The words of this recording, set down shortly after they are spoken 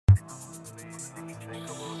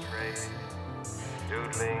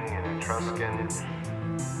Etruscan,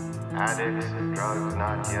 addicts of drugs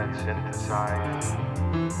not yet synthesized,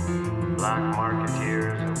 black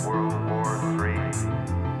marketeers of World War III,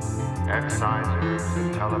 excisers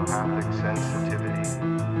of telepathic sensitivity,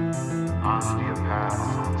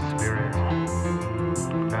 osteopaths of spirit,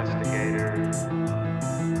 investigators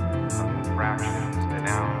of infractions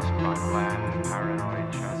denounced by bland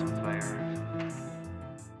paranoid chess players.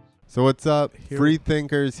 So what's up? Free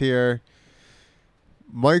Thinkers here.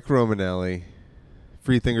 Mike Romanelli.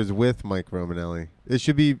 Free Thinkers with Mike Romanelli. It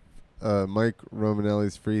should be Mike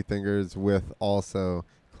Romanelli's Free Thinkers with also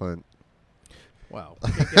Clint. Wow. We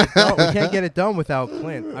can't get it done without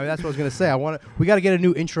Clint. I mean, that's what I was going to say. We got to get a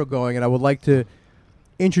new intro going, and I would like to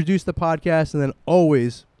introduce the podcast and then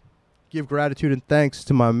always give gratitude and thanks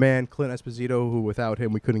to my man, Clint Esposito, who without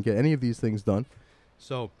him, we couldn't get any of these things done.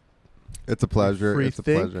 So it's a pleasure. It's a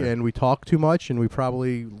pleasure. And we talk too much, and we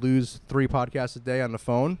probably lose 3 podcasts a day on the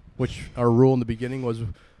phone, which our rule in the beginning was we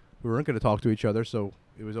weren't going to talk to each other, so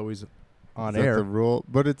it was always on air. That's the rule,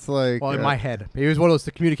 but it's like... Well, in my head. Maybe it was one of those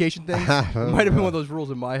communication things. It might have been one of those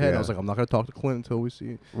rules in my head. Yeah. I was like, I'm not going to talk to Clint until we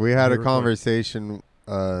see... We had a conversation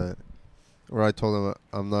where I told him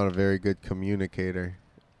I'm not a very good communicator.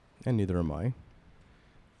 And neither am I.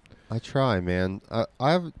 I try, man.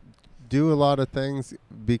 I do a lot of things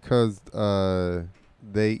because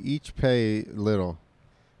they each pay little,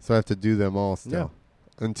 so I have to do them all still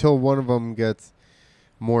until one of them gets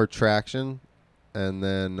more traction, and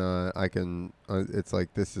then I can. It's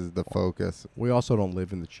like this is the focus. We also don't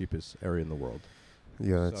live in the cheapest area in the world.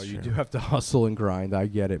 Yeah, that's so true. You do have to hustle and grind. I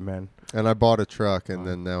get it, man. And I bought a truck, and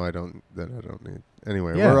then now I don't need.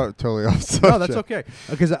 Anyway, we're totally off subject. No, that's okay.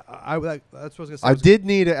 Because that's what I was going to say. I did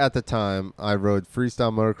need it at the time. I rode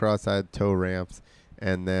freestyle motocross. I had tow ramps.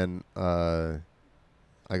 And then I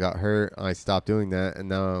got hurt. I stopped doing that. And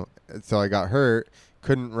now, so I got hurt.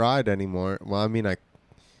 Couldn't ride anymore. Well, I mean,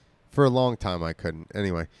 for a long time I couldn't.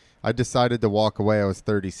 Anyway, I decided to walk away. I was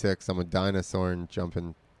 36. I'm a dinosaur and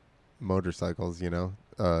jumping motorcycles, at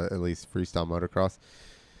least freestyle motocross.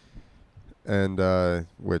 And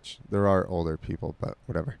which there are older people, but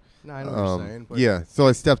whatever. No, I know what you're saying. But yeah, so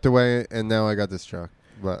I stepped away, and now I got this truck.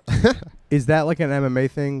 But is that like an MMA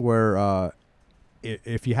thing where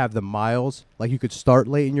if you have the miles, like you could start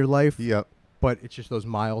late in your life? Yep. But it's just those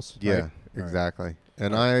miles. Yeah, right? Exactly. Right.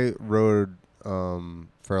 And I rode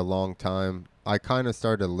for a long time. I kind of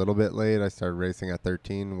started a little bit late. I started racing at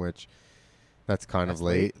 13, which that's kind of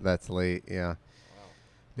late. That's late. Yeah.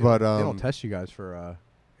 Wow. They don't test you guys for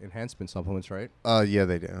enhancement supplements, right? Yeah,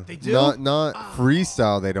 they do. They do? Not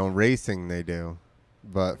freestyle, they don't. Racing, they do.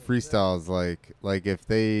 But freestyle is like if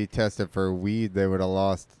they tested for weed, they would have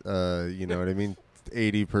lost, you know what I mean,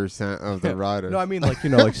 80% of the riders. No, I mean like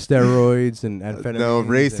steroids and amphetamines. No,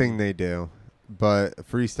 racing they do. But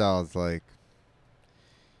freestyle is like,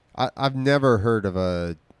 I've never heard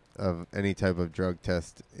of any type of drug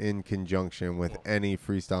test in conjunction with any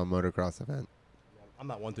freestyle motocross event. I'm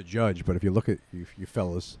not one to judge, but if you look at you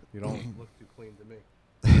fellas, you don't look too clean to me.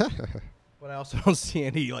 But I also don't see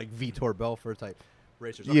any like Vitor Belfort type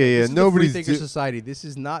racers. Okay, this nobody's Free Thinker Society. This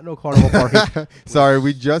is not no carnival parking. Sorry,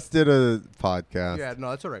 we just did a podcast. Yeah, no,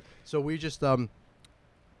 that's all right. So we just but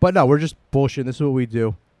no, we're just bullshitting. This is what we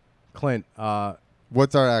do. Clint,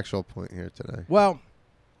 what's our actual point here today? Well,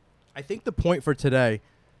 I think the point for today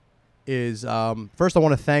is first I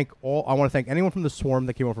want to thank anyone from the Swarm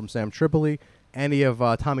that came over from Sam Tripoli. Any of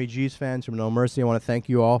Tommy G's fans from No Mercy, I want to thank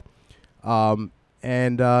you all. That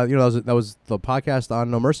was the podcast on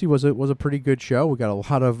No Mercy was a pretty good show. We got a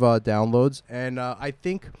lot of downloads, and I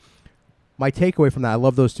think my takeaway from that, I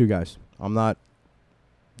love those 2 guys.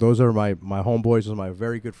 Those are my homeboys. Those are my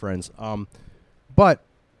very good friends. But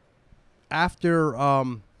after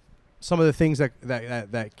some of the things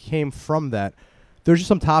that came from that, there's just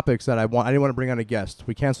some topics that I didn't want to bring on a guest.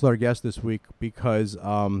 We canceled our guest this week because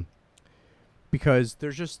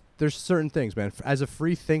there's certain things, man. As a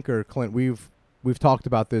free thinker, Clint, we've talked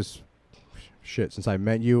about this shit since I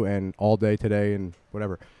met you and all day today and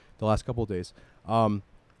whatever, the last couple of days.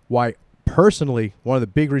 Why personally, one of the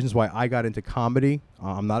big reasons why I got into comedy,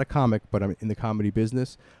 I'm not a comic, but I'm in the comedy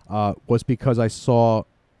business, was because I saw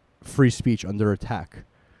free speech under attack.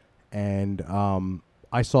 And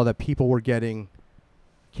I saw that people were getting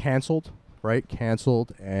canceled, right?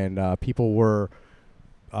 Canceled, and people were...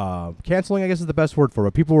 canceling, I guess, is the best word for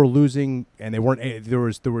it. But people were losing, and they weren't. There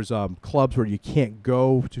was clubs where you can't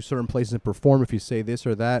go to certain places and perform if you say this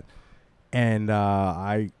or that. And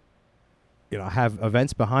I have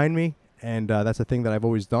events behind me, and that's a thing that I've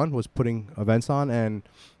always done, was putting events on, and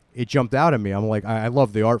it jumped out at me. I'm like, I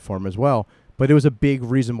love the art form as well, but it was a big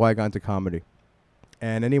reason why I got into comedy.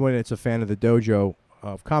 and anyone that's a fan of the dojo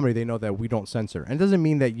of comedy, they know that we don't censor. And it doesn't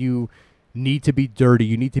mean that you need to be dirty,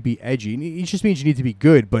 you need to be edgy. It just means you need to be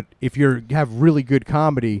good. But if you have really good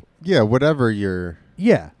comedy, yeah, whatever you're.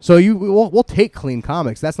 Yeah, so we'll take clean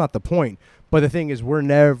comics. That's not the point. But the thing is, we're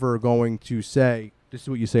never going to say this is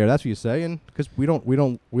what you say or that's what you say, and because we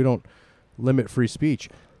don't limit free speech,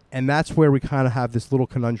 and that's where we kind of have this little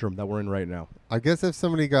conundrum that we're in right now. I guess if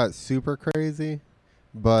somebody got super crazy,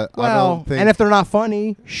 but I Well, don't think. and if they're not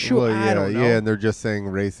funny, sure, Well, I don't know. yeah, and they're just saying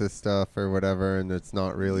racist stuff or whatever, and it's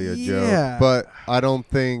not really a Yeah. joke. But I don't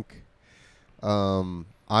think.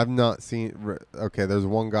 I've not seen. Okay, there's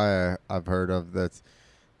one guy I've heard of that's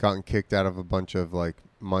gotten kicked out of a bunch of like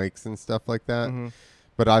mics and stuff like that. Mm-hmm.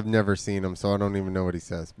 But I've never seen him, so I don't even know what he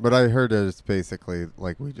says. But I heard it's basically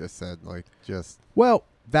like we just said, like just. Well,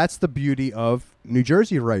 that's the beauty of New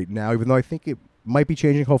Jersey right now, even though I think it might be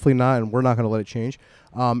changing, hopefully not, and we're not going to let it change,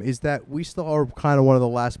 is that we still are kind of one of the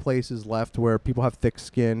last places left where people have thick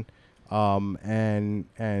skin,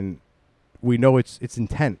 and we know it's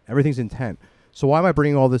intent. Everything's intent. So why am I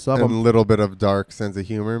bringing all this up? And a little bit of dark sense of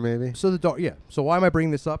humor, maybe? So So why am I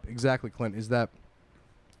bringing this up? Exactly, Clint, is that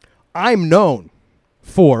I'm known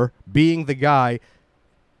for being the guy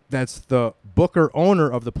that's the booker owner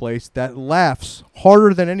of the place that laughs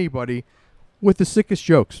harder than anybody with the sickest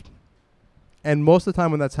jokes. And most of the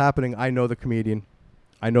time when that's happening, I know the comedian.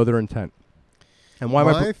 I know their intent. And why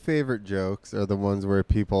am My favorite jokes are the ones where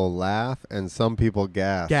people laugh and some people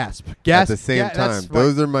gasp. Gasp At the same time. that's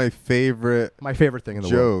Those are my favorite my favorite thing in the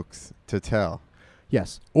world. jokes to tell.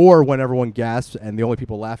 Yes. Or when everyone gasps and the only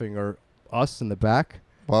people laughing are us in the back.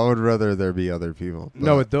 Well, I would rather there be other people.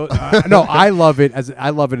 No, no, I love it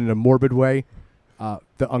in a morbid way.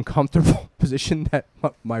 The uncomfortable position that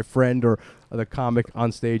my friend or the comic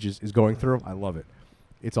on stage is going through. I love it.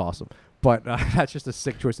 It's awesome. But that's just a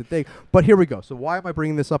sick, twisted thing. But here we go. So why am I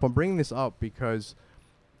bringing this up? I'm bringing this up because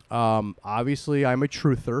obviously I'm a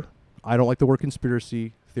truther. I don't like the word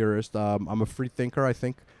conspiracy theorist. I'm a free thinker, I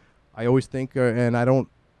think. I always think, and I don't,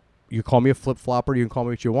 you call me a flip-flopper, you can call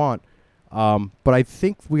me what you want. But I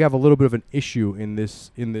think we have a little bit of an issue in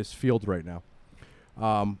this field right now.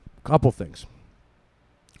 Couple things.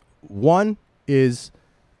 One is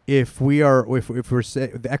if we're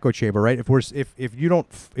the echo chamber, right? If you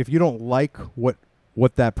don't like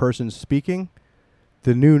what that person's speaking,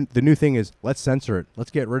 the new thing is let's censor it.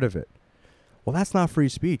 Let's get rid of it. Well, that's not free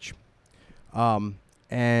speech. And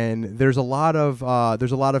there's a lot of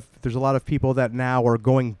people that now are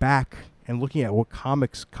going back and looking at what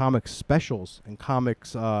comics specials and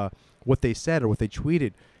comics what they said or what they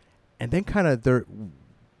tweeted, and then kind of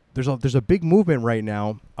there's a big movement right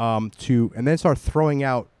now to and then start throwing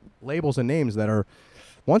out labels and names that are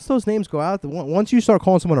once those names go out, once you start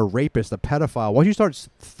calling someone a rapist, a pedophile, once you start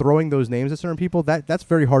throwing those names at certain people, that's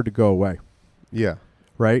very hard to go away. Yeah.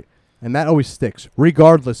 Right? And that always sticks,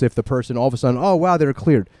 regardless if the person all of a sudden, oh wow, they're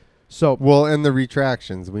cleared. So well, and the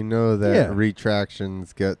retractions, we know that Yeah.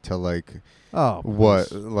 retractions get to like oh what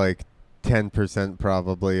please. like 10%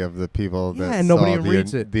 probably of the people that and nobody saw even the,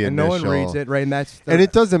 reads it, the and no initial. one reads it, right? And that's And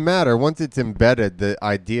it doesn't matter once it's embedded. The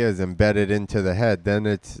idea is embedded into the head. Then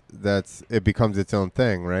it becomes its own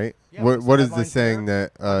thing, right? Yeah, what once what the is the headline's saying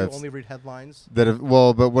there, that you only read headlines.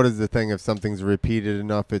 but what is the thing? If something's repeated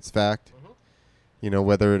enough, it's fact. You know,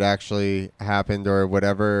 whether it actually happened or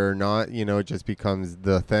whatever or not, you know, it just becomes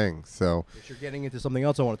the thing. So If you're getting into something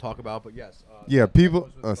else I want to talk about, but yes. yeah, people.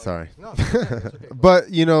 Oh, sorry. No, it's okay, it's okay.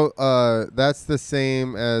 But you know, that's the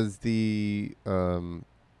same as the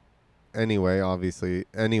anyway. Obviously,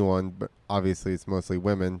 anyone, but obviously it's mostly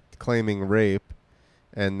women claiming rape,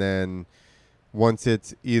 and then once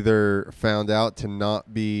it's either found out to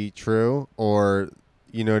not be true, or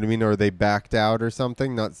you know what I mean, or they backed out or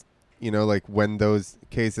something. Not, you know, like when those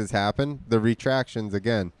cases happen, the retractions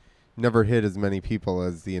again never hit as many people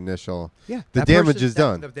as the initial. Yeah, the that damage person- is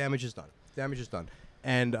done. The damage is done. Damage is done.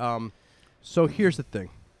 And so here's the thing: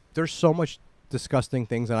 there's so much disgusting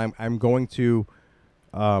things, and I'm going to.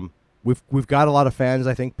 We've got a lot of fans,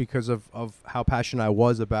 I think, because of how passionate I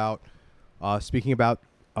was about speaking about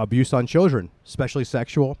abuse on children, especially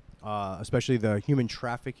sexual, especially the human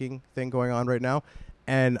trafficking thing going on right now.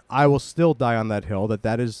 And I will still die on that hill.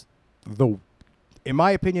 That is in my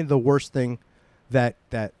opinion, the worst thing that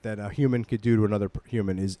a human could do to another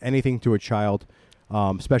human is anything to a child,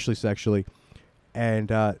 especially sexually, and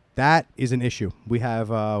that is an issue. We have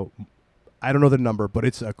I don't know the number, but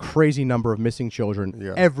it's a crazy number of missing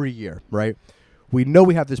children every year. Right? We know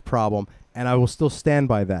we have this problem, and I will still stand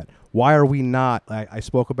by that. Why are we not? I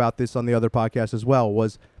spoke about this on the other podcast as well.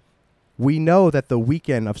 Was we know that the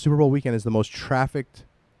weekend of Super Bowl weekend is the most trafficked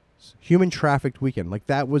Human trafficked weekend. Like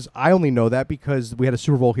that was, I only know that because we had a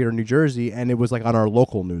Super Bowl here in New Jersey, and it was like on our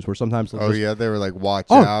local news where sometimes. Oh yeah, they were like, watch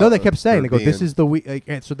out. Oh no, they kept saying, they go, this being- is the week. Like,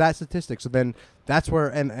 and so that statistic. So then that's where,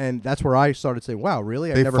 and that's where I started saying, wow,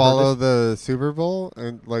 really? I've They never follow heard this. the Super Bowl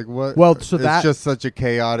and like what? Well, so it's that- just such a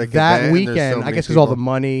chaotic That event, and there's weekend, so I many guess because all the people.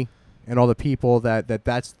 money and all the people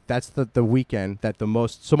that's the weekend that the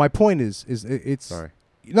most. So my point is it's. Sorry.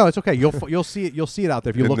 No, it's okay. You'll see it. You'll see it out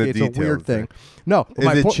there if you In look. the It's a weird details thing. there. No, but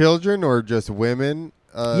my Is it point. children or just women?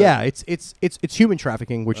 Yeah, it's human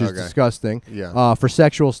trafficking, which is Okay. disgusting. Yeah. For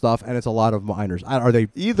sexual stuff, and it's a lot of minors. Are they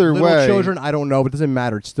Either little way, children? I don't know, but it doesn't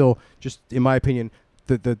matter. It's still just, in my opinion,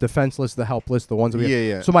 the defenseless, the helpless, the ones that we.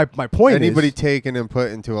 Yeah. So my point anybody is, taken and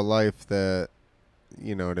put into a life that,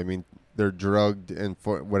 you know what I mean, they're drugged and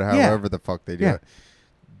however the fuck they do Yeah. it,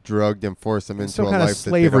 drugged and force them into some a kind of life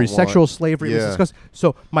slavery, that they don't sexual want. slavery. Yeah. It's disgusting.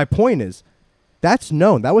 So my point is, that's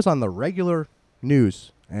known. That was on the regular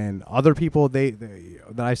news, and other people they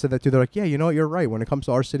that I said that to, they're like, yeah, you know what, you're right. When it comes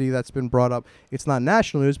to our city, that's been brought up. It's not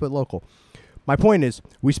national news, but local. My point is,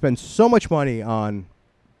 we spend so much money on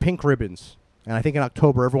pink ribbons, and I think in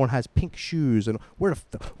October everyone has pink shoes. And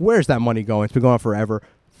where's that money going? It's been going on forever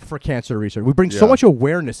for cancer research. We bring so Yeah. much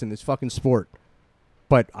awareness in this fucking sport.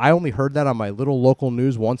 But I only heard that on my little local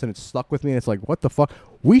news once, and it stuck with me. And it's like, what the fuck?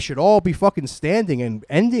 We should all be fucking standing and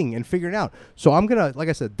ending and figuring out. So I'm gonna, like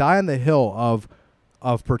I said, die on the hill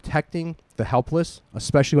of protecting the helpless,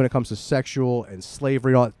 especially when it comes to sexual and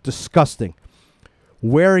slavery. All that. Disgusting.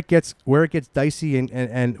 Where it gets dicey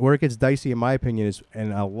and where it gets dicey, in my opinion, is,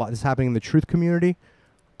 and a lot is happening in the truth community,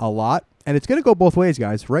 a lot. And it's gonna go both ways,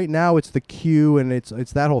 guys. Right now, it's the Q and it's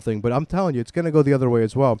that whole thing. But I'm telling you, it's gonna go the other way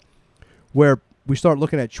as well, where we start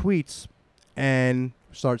looking at tweets and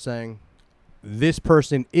start saying, this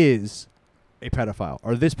person is a pedophile,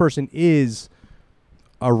 or this person is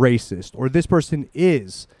a racist, or this person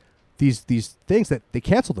is these things that they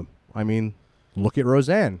canceled them. I mean, look at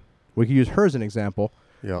Roseanne. We could use her as an example.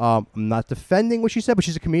 Yeah. I'm not defending what she said, but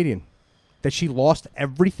she's a comedian. That she lost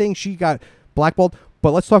everything. She got blackballed.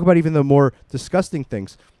 But let's talk about even the more disgusting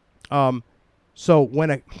things. So when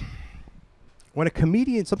a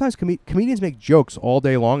comedian, sometimes comedians make jokes all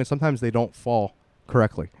day long, and sometimes they don't fall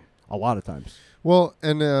correctly. A lot of times. Well,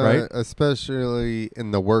 and Right? especially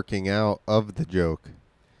in the working out of the joke.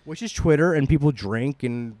 Which is Twitter, and people drink,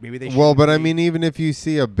 and maybe they. Well, shouldn't but I be. mean, even if you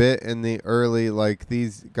see a bit in the early, like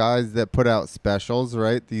these guys that put out specials,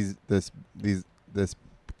 right? This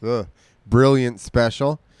brilliant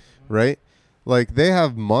special, right? Like they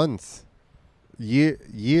have months,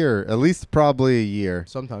 year, at least probably a year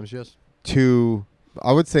Sometimes, yes. to,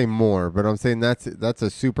 I would say more, but I'm saying that's a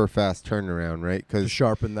super fast turnaround, right? To Because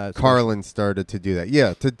sharpen that. Carlin started to do that.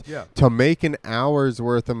 Yeah, to make an hour's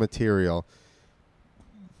worth of material,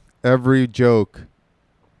 every joke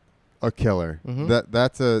a killer. Mhm.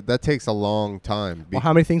 That takes a long time. Well,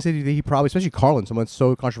 how many things did he probably, especially Carlin, someone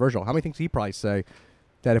so controversial, how many things did he probably say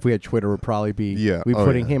that if we had Twitter would probably be we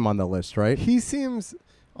putting him on the list, right? He seems,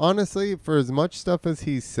 honestly, for as much stuff as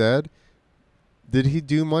he said, did he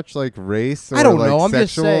do much like race or I don't like know. I'm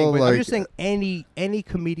just sexual, saying. like, I'm just saying. Any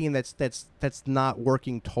comedian that's not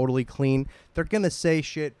working totally clean, they're gonna say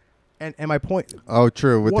shit. And my point. Oh,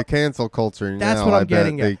 true. With What- the cancel culture That's now, what I'm I bet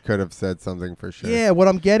getting they at. could have said something for sure. Yeah, what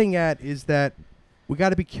I'm getting at is that we got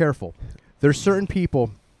to be careful. There's certain people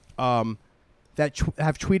that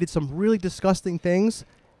have tweeted some really disgusting things,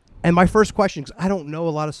 and my first question, because I don't know a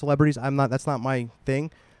lot of celebrities, that's not my thing.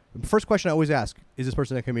 The first question I always ask, is this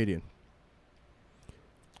person a comedian?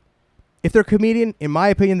 If they're a comedian, in my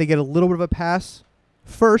opinion, they get a little bit of a pass.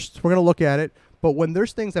 First, we're going to look at it, but when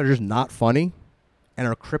there's things that are just not funny and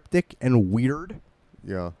are cryptic and weird,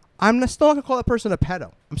 Yeah. I'm still not going to call that person a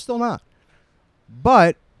pedo. I'm still not.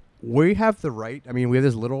 But we have the right. I mean, we have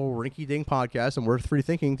this little rinky-dink podcast, and we're free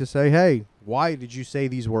thinking to say, hey, why did you say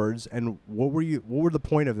these words, and what were the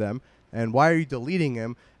point of them, and why are you deleting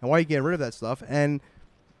them, and why are you getting rid of that stuff? And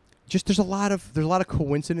just there's a lot of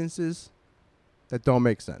coincidences that don't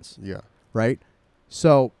make sense, Yeah. right?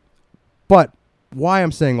 So, but why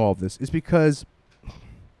I'm saying all of this is because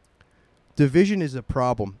division is a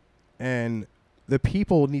problem, and the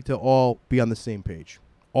people need to all be on the same page,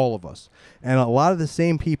 all of us. And a lot of the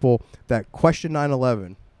same people that question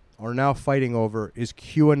 9/11 are now fighting over, is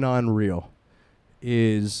QAnon real?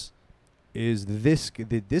 Did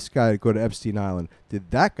this guy go to Epstein Island?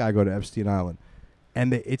 Did that guy go to Epstein Island?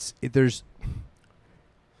 And it's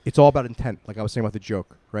all about intent, like I was saying about the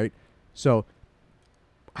joke, right? So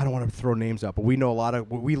I don't want to throw names out, but we know a lot of.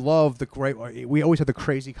 We love the great. We always have the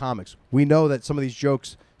crazy comics. We know that some of these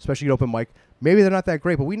jokes, especially at open mic, maybe they're not that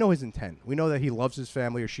great, but we know his intent. We know that he loves his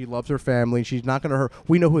family or she loves her family. And she's not going to hurt.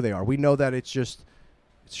 We know who they are. We know that it's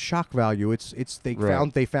shock value. It's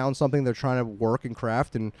they found something they're trying to work and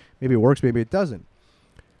craft, and maybe it works, maybe it doesn't.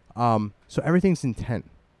 So everything's intent,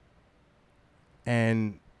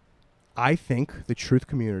 and I think the truth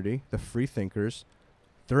community, the free thinkers,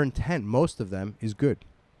 their intent, most of them, is good.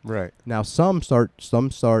 Right. Now some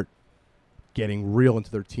start getting real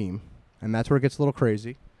into their team, and that's where it gets a little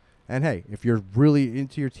crazy. And hey, if you're really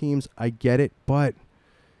into your teams, I get it, but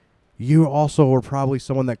you also were probably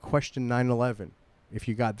someone that questioned 9/11 if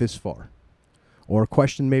you got this far, or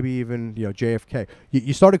questioned maybe even JFK.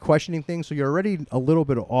 You started questioning things, so you're already a little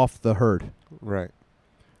bit off the herd. Right.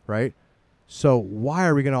 So why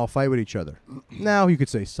are we going to all fight with each other? Now you could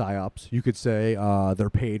say psyops, you could say they're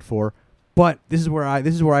paid for, but this is where I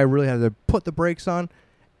really had to put the brakes on.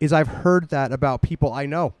 Is I've heard that about people I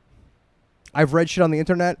know. I've read shit on the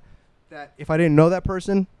internet that if I didn't know that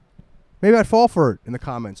person, maybe I'd fall for it in the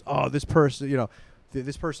comments. Oh, this person,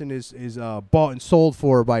 this person is bought and sold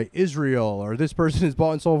for by Israel, or this person is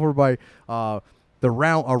bought and sold for by the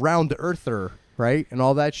round earther, right, and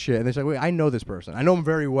all that shit. And they say, wait, I know this person. I know him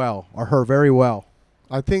very well, or her very well.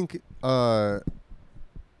 I think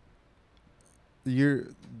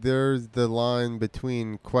there's the line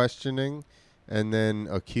between questioning and then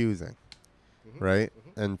accusing, right?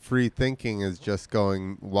 And free thinking is just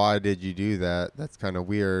going, why did you do that? That's kind of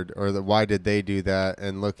weird. Or why did they do that?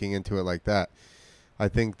 And looking into it like that. I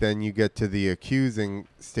think then you get to the accusing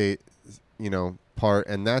state, part,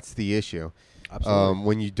 and that's the issue. Absolutely.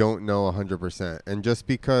 When you don't know 100%. And just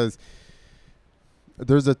because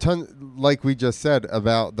there's a ton, like we just said,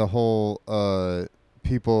 about the whole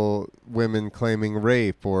women claiming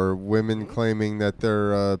rape, or women claiming that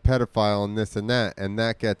they're a pedophile and this and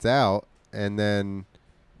that gets out, and then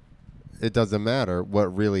it doesn't matter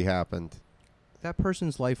what really happened. That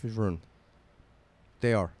person's life is ruined.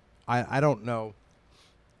 They are. I don't know.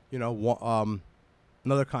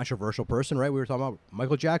 Another controversial person, right? We were talking about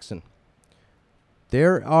Michael Jackson.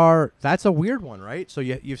 That's a weird one, right? So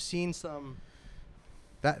you've seen some.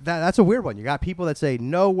 That's a weird one. You got people that say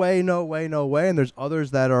no way, no way, no way, and there's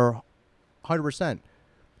others that are 100%.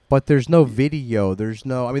 But there's no video. There's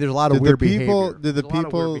no. I mean, there's a lot of weird behavior. Did the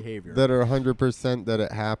people that are 100% that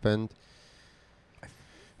it happened,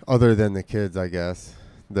 other than the kids, I guess,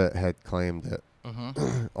 that had claimed it?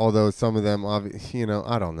 Although some of them, obviously,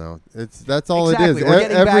 I don't know. That's all exactly. it is. We're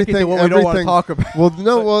getting back into what we don't want to talk about. Well,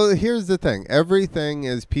 no. Well, here's the thing. Everything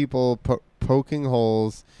is people poking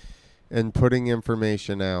holes and putting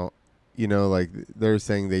information out. Like they're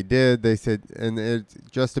saying they did. They said, and it's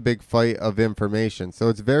just a big fight of information. So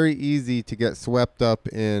it's very easy to get swept up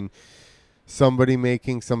in somebody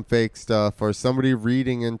making some fake stuff or somebody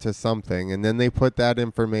reading into something, and then they put that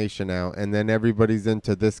information out, and then everybody's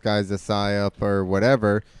into this guy's a psyop or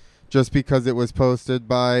whatever, just because it was posted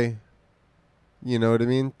by, you know what I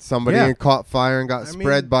mean? Somebody and caught fire and got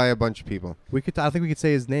spread by a bunch of people. I think we could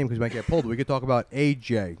say his name because he might get pulled. We could talk about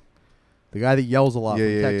AJ, the guy that yells a lot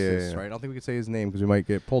from Texas, right? I don't think we could say his name because we might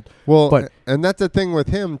get pulled. Well, and that's the thing with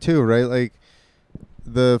him too, right? Like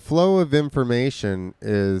the flow of information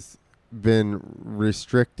is been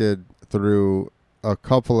restricted through a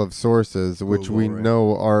couple of sources, which we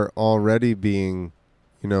know are already being,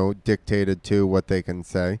 dictated to what they can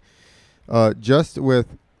say. Just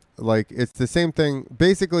with, it's the same thing.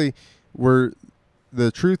 Basically,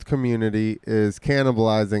 the truth community is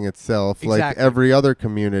cannibalizing itself, like every other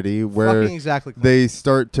community, where they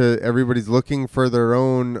start to, everybody's looking for their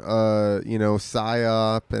own,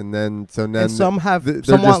 psyop, and then and some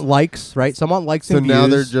want likes, right? Some want likes. So now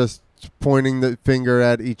they're just pointing the finger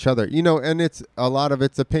at each other, and it's a lot of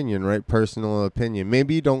it's opinion, right? Personal opinion.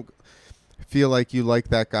 Maybe you don't feel like you like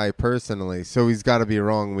that guy personally, so he's got to be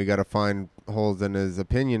wrong. We got to find holes in his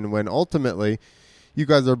opinion, when ultimately you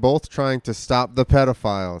guys are both trying to stop the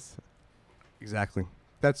pedophiles. Exactly.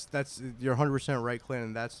 That's you're 100% right, Clint.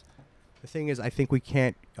 And that's the thing is, I think we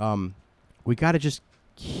can't. We got to just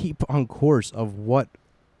keep on course of what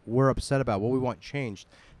we're upset about, what we want changed.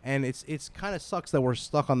 And it's kind of sucks that we're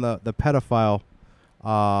stuck on the pedophile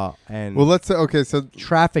and let's say so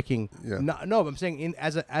trafficking. Yeah. No, I'm saying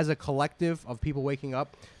as a collective of people waking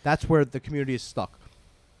up, that's where the community is stuck.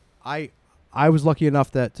 I was lucky enough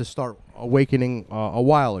to start awakening a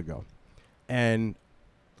while ago, and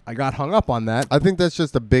I got hung up on that. I think that's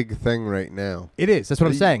just a big thing right now. It is. That's what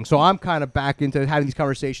I'm saying. So I'm kind of back into having these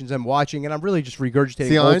conversations and watching, and I'm really just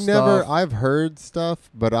regurgitating old stuff. I've heard stuff,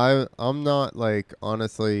 but I'm not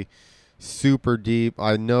honestly super deep.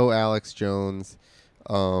 I know Alex Jones,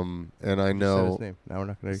 and I You know. said his name. Now we're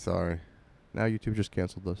not going to. Sorry. Now YouTube just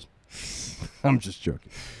canceled us. I'm just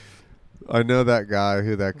joking. I know that guy,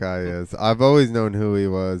 who that guy is. I've always known who he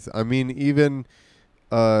was. I mean, even,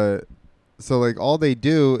 so like all they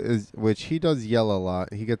do is, which he does yell a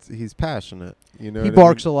lot. He's passionate. You know, He what I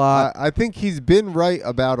barks mean? a lot. I think he's been right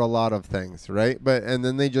about a lot of things, right? And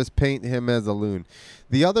then they just paint him as a loon.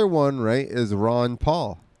 The other one, right, is Ron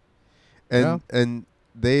Paul, and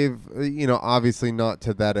they've, obviously not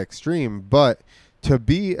to that extreme, but to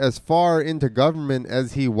be as far into government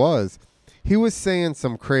as he was saying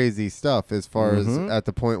some crazy stuff as far as at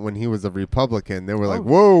the point when he was a Republican. They were like,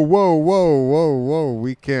 whoa, whoa, whoa, whoa, whoa,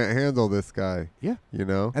 we can't handle this guy. Yeah. You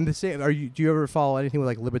know? And the same. Do you ever follow anything with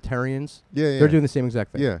like libertarians? Yeah. They're doing the same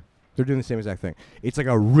exact thing. Yeah. They're doing the same exact thing. It's like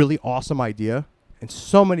a really awesome idea, and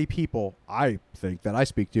so many people I think that I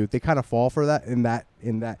speak to, they kind of fall for that.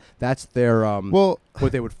 That's their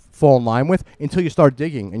what they would fall in line with until you start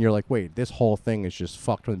digging, and you're like, wait, this whole thing is just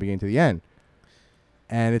fucked from the beginning to the end.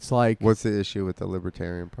 And it's like, what's the issue with the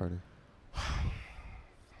Libertarian Party?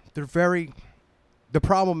 They're very. The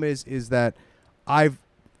problem is that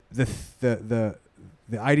the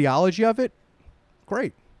ideology of it,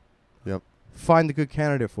 great. Yep. Find the good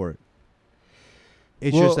candidate for it.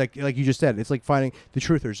 It's just like you just said. It's like finding the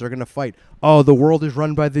truthers. They're gonna fight. Oh, the world is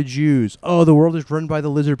run by the Jews. Oh, the world is run by the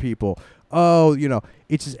lizard people. Oh,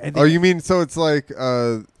 it's just. You mean so it's like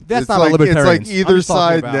that's it's not like, a libertarian. It's like either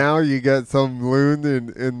side now you get some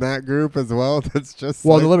loon in that group as well. That's just the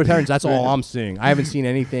libertarians. That's all I'm seeing. I haven't seen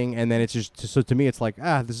anything, and then it's just so to me it's like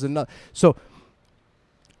this is another. So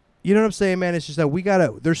you know what I'm saying, man? It's just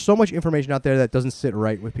that there's so much information out there that doesn't sit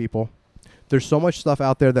right with people. There's so much stuff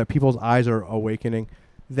out there that people's eyes are awakening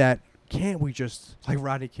that can't we just, like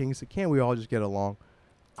Rodney King said, can't we all just get along?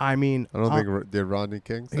 I mean, I don't think did Rodney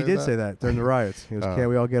King say that? He did say that during the riots. He was, can't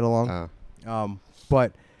we all get along? Oh.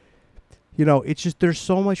 But, it's just there's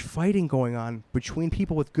so much fighting going on between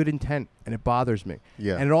people with good intent, and it bothers me.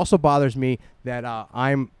 Yeah. And it also bothers me that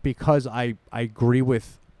because I agree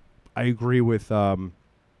with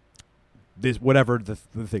this, whatever the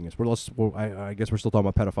thing is. I guess we're still talking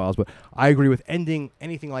about pedophiles, but I agree with ending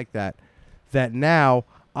anything like that. That now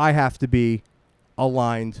I have to be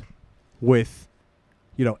aligned with,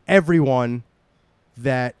 everyone.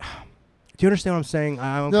 That do you understand what I'm saying?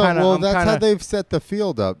 That's how they've set the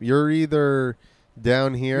field up. You're either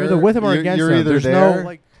down here, you're either with them or against you're them. Either there's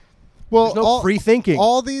there. there's no free thinking.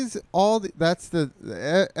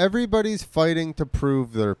 Everybody's fighting to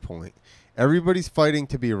prove their point. Everybody's fighting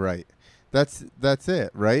to be right. That's it,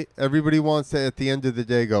 right? Everybody wants to, at the end of the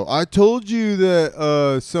day, go, I told you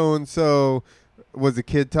that so-and-so was a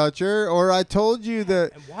kid toucher, or I told you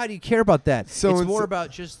that... And why do you care about that? It's more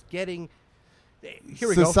about just getting... Here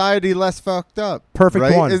we go. Society less fucked up. Perfect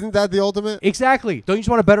right? one. Isn't that the ultimate? Exactly. Don't you just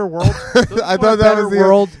want a better world? I thought that was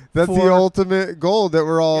the ultimate goal that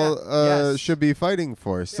we're all should be fighting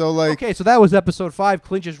for. Yeah. So okay, so that was episode 5.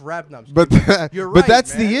 Clint just wrapped up. You're right, but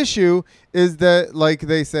that's the issue, is that, like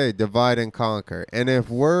they say, divide and conquer. And if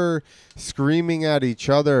we're screaming at each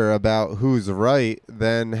other about who's right,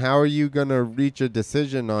 then how are you going to reach a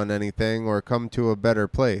decision on anything or come to a better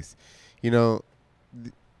place?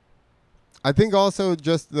 I think also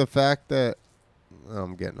just the fact that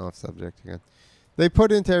I'm getting off subject again. They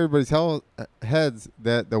put into everybody's heads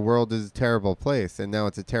that the world is a terrible place, and now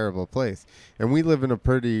it's a terrible place. And we live in a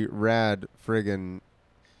pretty rad friggin'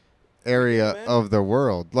 area of the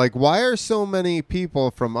world. Like, why are so many people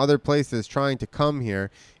from other places trying to come here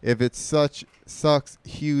if it's sucks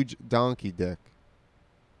huge donkey dick?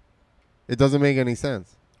 It doesn't make any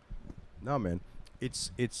sense. No, man. It's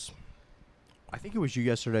I think it was you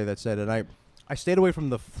yesterday that said it. I stayed away from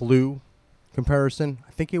the flu comparison.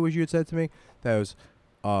 I think it was you that said to me that was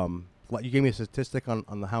you gave me a statistic on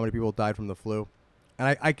how many people died from the flu.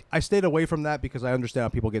 And I stayed away from that because I understand how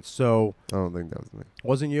people get so... I don't think that was me.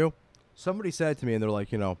 Wasn't you? Somebody said to me, and they're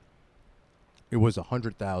like, it was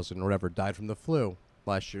 100,000 or whatever died from the flu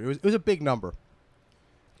last year. It was a big number.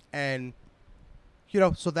 And,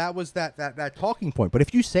 so that was that talking point. But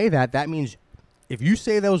if you say that means... If you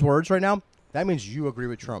say those words right now, that means you agree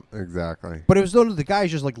with Trump. Exactly. But it was the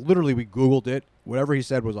guy's just like, literally, we Googled it. Whatever he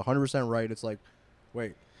said was 100% right. It's like,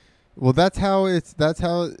 wait. Well, that's how it's,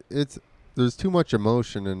 there's too much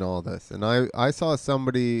emotion in all this. And I saw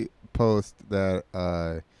somebody post that,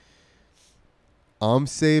 I'm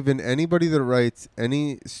saving anybody that writes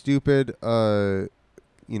any stupid, comment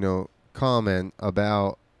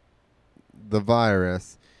about the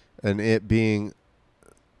virus and it being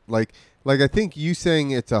like I think you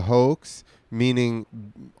saying it's a hoax meaning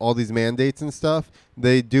all these mandates and stuff,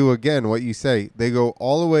 they do, again, what you say. They go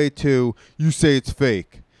all the way to, you say it's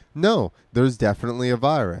fake. No, there's definitely a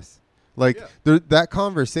virus. Like, that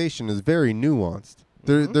conversation is very nuanced.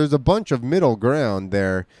 There's a bunch of middle ground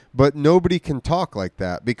there, but nobody can talk like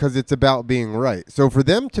that because it's about being right. So for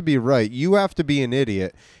them to be right, you have to be an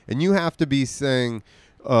idiot, and you have to be saying,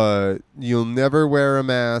 you'll never wear a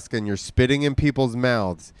mask, and you're spitting in people's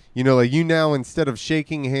mouths. You know, like, you now, instead of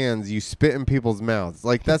shaking hands, you spit in people's mouths.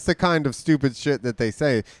 Like, that's the kind of stupid shit that they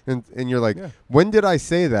say. And you're like, when did I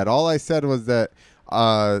say that? All I said was that,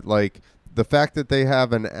 like, the fact that they have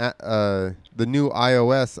the new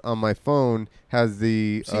iOS on my phone has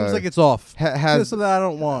the seems like it's off. Has something I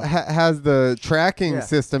don't want. Has the tracking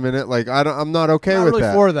system in it. Like, I'm not okay not with really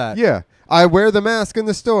that. For that. Yeah, I wear the mask in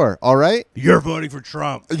the store. All right. You're voting for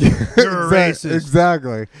Trump. You're a racist.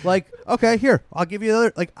 Exactly. Like, okay, here, I'll give you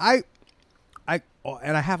another. Like, I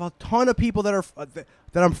have a ton of people that are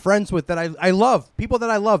that I'm friends with that I love. People that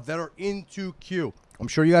I love that are into Q. I'm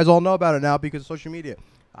sure you guys all know about it now because of social media.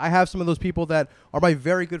 I have some of those people that are my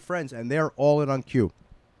very good friends, and they're all in on Q.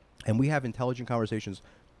 And we have intelligent conversations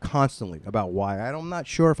constantly about why I'm not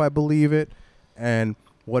sure if I believe it and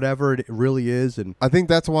whatever it really is. And I think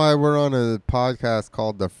that's why we're on a podcast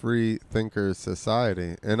called the Free Thinkers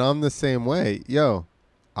Society. And I'm the same way. Yo,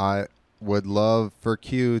 I would love for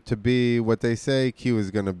Q to be what they say Q is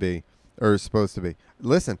going to be or is supposed to be.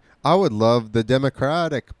 Listen, I would love the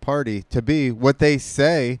Democratic Party to be what they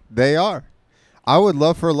say they are. I would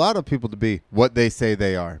love for a lot of people to be what they say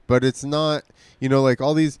they are, but it's not, you know, like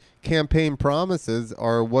all these campaign promises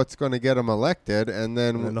are what's going to get them elected, and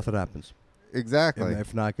then nothing happens. Exactly. And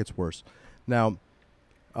if not, it gets worse. Now,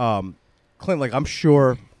 Clint, like, I'm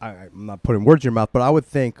sure, I'm not putting words in your mouth, but I would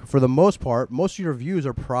think for the most part, most of your views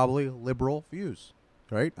are probably liberal views,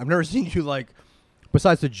 right? I've never seen you, like,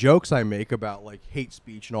 besides the jokes I make about, like, hate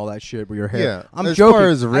speech and all that shit with your hair. Yeah, I'm as joking. far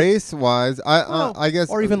as race-wise, I guess...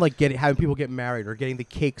 Or even, like, having people get married or getting the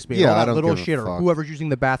cakes made. Yeah, all that I don't little give a shit, or fuck. whoever's using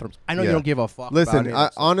the bathrooms. I know you don't give a fuck Listen,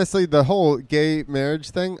 about it. honestly, the whole gay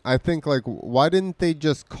marriage thing, I think, like, why didn't they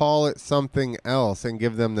just call it something else and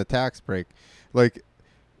give them the tax break? Like,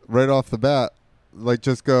 right off the bat, like,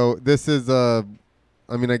 just go, this is I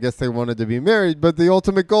mean, I guess they wanted to be married, but the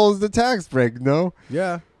ultimate goal is the tax break, no?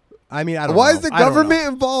 Yeah. I mean, I don't know. Why is the government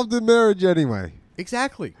involved in marriage anyway?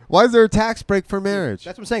 Exactly. Why is there a tax break for marriage?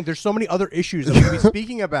 That's what I'm saying. There's so many other issues that we could be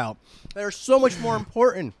speaking about that are so much more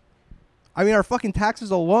important. I mean, our fucking taxes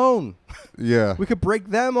alone. Yeah. We could break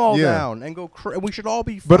them all down and go. We should all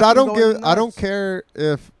be. But I nuts. don't care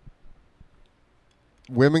if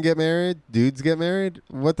women get married, dudes get married.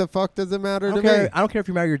 What the fuck does it matter to me? I don't care if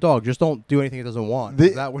you marry your dog. Just don't do anything it doesn't want.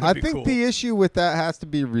 That would be cool. I think the issue with that has to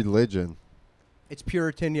be religion. It's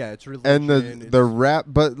Puritan, yeah. It's religion. And the rap,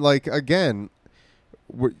 but like, again,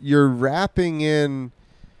 you're wrapping in,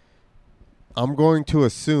 I'm going to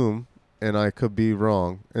assume, and I could be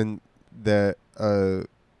wrong, and that a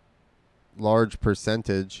large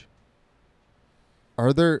percentage,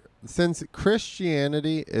 since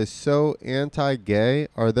Christianity is so anti-gay,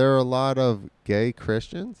 are there a lot of gay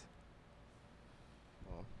Christians?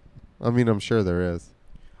 I mean, I'm sure there is.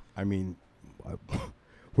 I mean...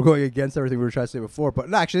 We're going against everything we were trying to say before, but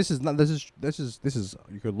no, actually, this is.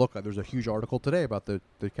 You could look at. There's a huge article today about the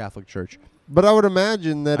Catholic Church. But I would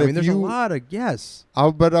imagine that there's a lot of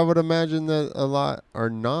but I would imagine that a lot are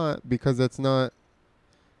not because it's not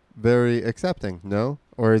very accepting. No,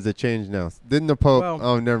 or is it changed now? Didn't the Pope?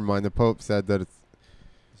 Oh, never mind. The Pope said that it's.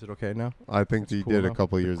 Is it okay now? I think he did a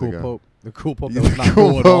couple years ago. Pope. The cool Pope. That was not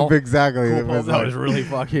cool at all. Exactly. Cool Pope, that was really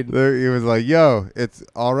fucking. He was like, "Yo, it's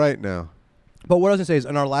all right now." But what I was gonna say is,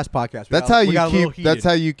 in our last podcast, that's how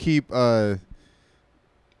you keep. I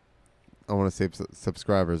want to say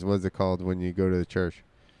subscribers. What is it called when you go to the church?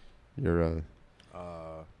 You're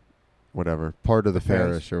whatever part of the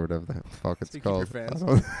parish or whatever the fuck it's called. Keep your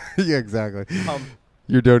fans. Yeah, exactly.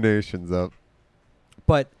 Your donations up.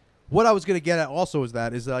 But what I was gonna get at also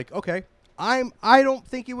is like, okay, I don't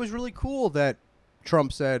think it was really cool that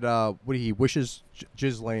Trump said he wishes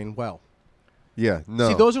Ghislaine well. Yeah, no.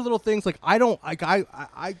 See, those are little things like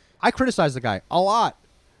I criticize the guy a lot,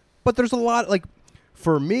 but there's a lot, like,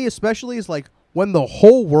 for me especially, is like when the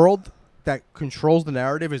whole world that controls the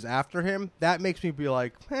narrative is after him. That makes me be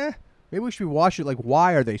like, maybe we should watch it. Like,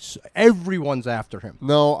 why are they? Everyone's after him.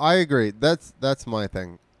 No, I agree. That's my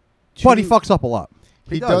thing. But he fucks up a lot.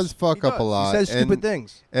 He does fuck up a lot. He says stupid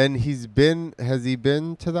things. And has he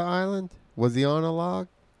been to the island? Was he on a log?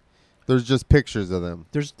 There's just pictures of them.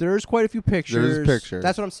 There's quite a few pictures. There's pictures.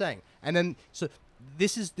 That's what I'm saying. And then so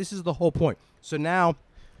this is the whole point. So now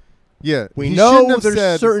Yeah, We he know shouldn't have there's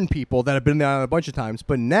said- certain people that have been there a bunch of times,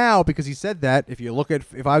 but now because he said that, if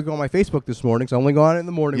I go on my Facebook this morning, so I only go on it in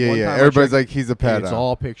the morning. Yeah, one yeah. time I Everybody's check like, he's a it, pedo. it's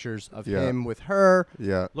all pictures of Yeah. him with her.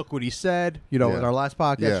 Yeah. Look what he said. You know, Yeah. in our last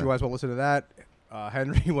podcast, Yeah. you guys want to listen to that.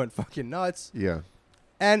 Henry went fucking nuts. Yeah.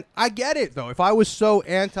 And I get it, though. If I was so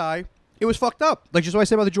anti, it was fucked up. Like, just what I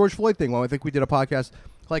said about the George Floyd thing when I think we did a podcast.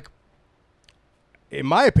 Like, in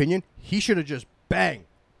my opinion, he should have just, bang,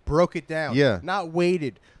 broke it down. Yeah. Not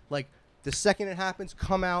waited. Like, the second it happens,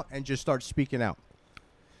 come out and just start speaking out.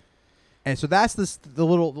 And so that's the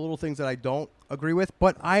little things that I don't agree with.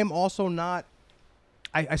 But I am also not,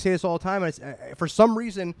 I say this all the time, and for some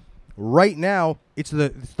reason, right now, it's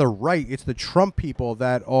the Trump people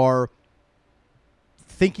that are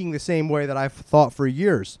thinking the same way that I've thought for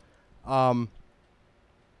years.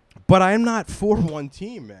 But I am not for one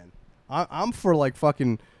team, man. I'm for like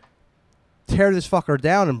fucking tear this fucker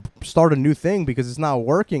down and start a new thing because it's not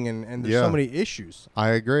working and there's so many issues. I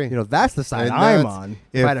agree. You know, that's the side And I'm that's- on.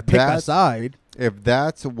 if Try to pick a that's- side. If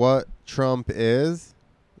that's what Trump is,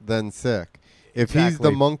 then sick. If he's the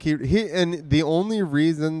Exactly. monkey, and the only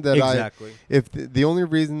reason that Exactly. the only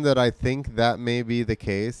reason that I think that may be the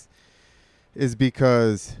case is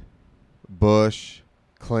because Bush,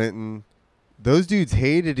 Clinton, those dudes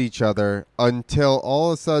hated each other until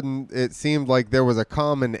all of a sudden it seemed like there was a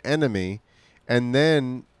common enemy, and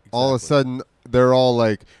then all of a Exactly. sudden they're all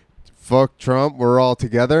like, "Fuck Trump, we're all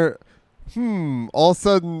together." All of a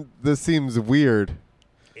sudden this seems weird.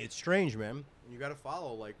 It's strange, man. You got to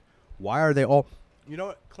follow. Like, why are they all? You know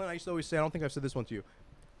what, Clint? I used to always say. I don't think I've said this one to you.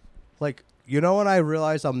 Like, you know when I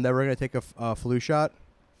realized I'm never gonna take a flu shot?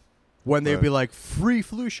 When they'd Right. be like, free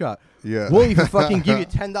flu shot. Yeah. We'll even fucking give you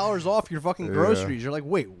 $10 off your fucking Yeah. groceries. You're like,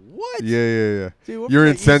 wait, what? Yeah. Dude, we're You're from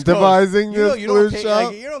the East Coast. incentivizing You don't- this you flu don't take, shot?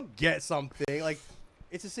 like, you don't get something. Like,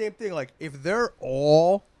 it's the same thing. Like, if they're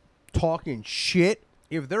all talking shit,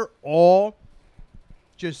 if they're all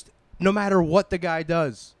just, no matter what the guy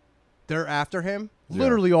does, they're after him Yeah.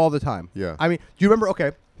 literally all the time. Yeah. I mean, do you remember?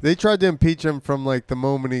 Okay. They tried to impeach him from like the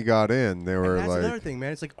moment he got in. They were And that's another like, thing,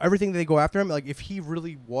 man. It's like everything they go after him. Like, if he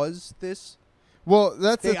really was this, well,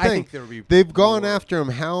 that's the I thing. think there would be They've gone more. after him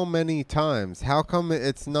how many times? How come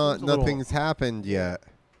it's not? Seems a little- Nothing's happened yet.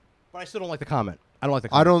 But I still don't like the comment. I don't like the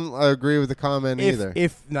I comment. don't agree with the comment either.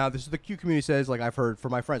 If now this is the Q community says, like I've heard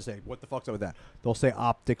from my friends say, what the fuck's up with that? They'll say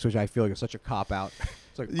optics, which I feel like is such a cop out.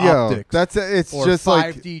 It's like Yo, optics. it's or just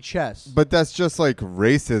 5D like, chess. but that's just like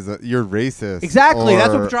racism. You're racist. Exactly.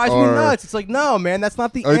 That's or- what drives me or- nuts. It's like, no, man, that's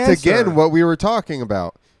not the It's answer. again what we were talking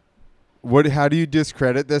about. How do you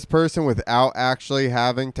discredit this person without actually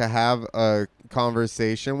having to have a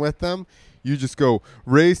conversation with them? You just go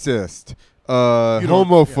racist, don't-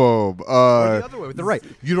 homophobe. Or the other way with the right.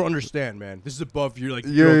 You don't understand, man. This is above your like.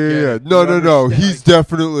 you Yeah, don't yeah, get yeah. it. No, You no, no. understand, He's like,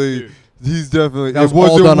 definitely. dude. He's definitely. That was It all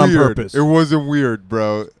wasn't done on weird. purpose. It wasn't weird,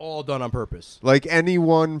 bro. all done on purpose. Like any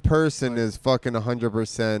one person is fucking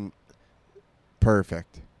 100%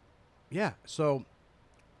 perfect, Yeah. So.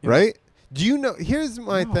 you know, right? Do you know? Here's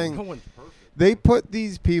my no, thing. no one's perfect. They put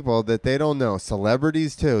these people that they don't know,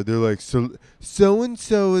 celebrities too. They're like, so and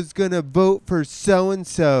so is gonna vote for so and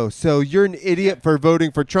so. So you're an idiot for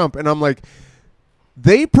voting for Trump. And I'm like,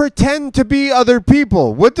 they pretend to be other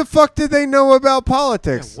people. What the fuck do they know about Yeah,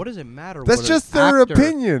 politics? what does it matter? That's what just an their actor-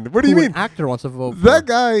 opinion. What do you who mean? An actor wants to vote. That for.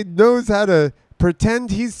 guy knows how to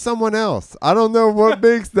pretend he's someone else. I don't know what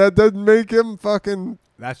makes that doesn't make him fucking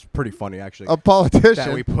That's pretty funny, actually. a That we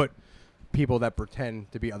politician. put people that pretend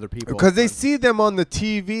to be other people Because they on- see them on the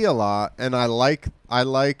TV a lot, and I like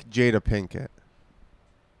Jada Pinkett.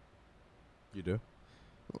 You do?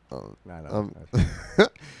 Oh, Nah, um,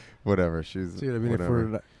 whatever. She's See what I mean?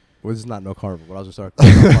 whatever. Well, this is not no carnival, but I was just start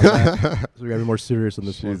talking about that. So we gotta be more serious on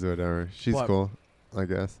this She's one. whatever. She's But- cool, I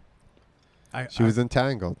guess. She I- was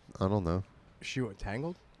entangled. I don't know. She went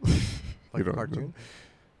tangled, You like a don't cartoon.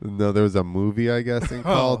 No, there was a movie, I guess,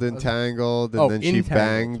 called that's- Entangled, and Oh, then she Entangled.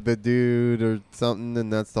 banged the dude or something,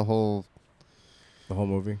 and that's the whole. The whole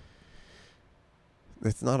movie.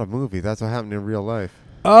 It's not a movie. That's what happened in real life.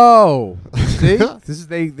 Oh, see, this is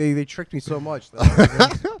they tricked me so much.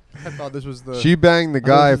 That I thought this was the. She banged the thought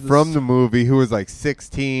guy this was from the the movie who was like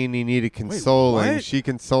 16. He needed consoling. what? She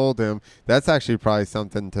consoled him. That's actually probably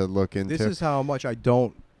something to look into. This is how much I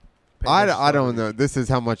don't. pay I attention to don't know. celebrities. This is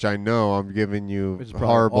how much I know. I'm giving you Which is probably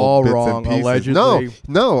horrible all bits wrong, and pieces. allegedly.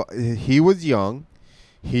 No, he was young.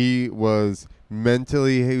 He was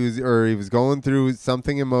mentally. He was going through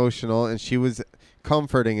something emotional, and she was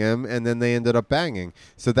comforting him, and then they ended up banging.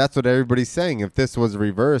 So that's what everybody's saying. If this was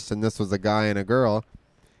reversed and this was a guy and a girl,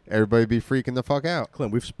 everybody'd be freaking the fuck out.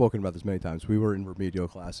 Clint, we've spoken about this many times. We were in remedial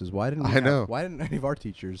classes. Why didn't we I know. Why didn't any of our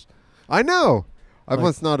teachers I know. I Like-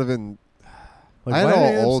 must not have been. Like, I had why all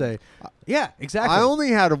did they old- say? Yeah, exactly. I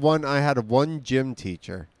only had one. I had one gym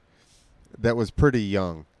teacher that was pretty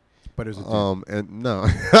young. but it was a dude. And no,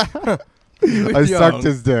 He was I sucked young.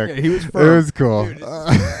 his dick. Yeah, he was It firm. was cool.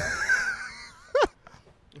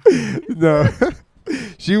 Dude, No,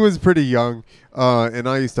 she was pretty young, and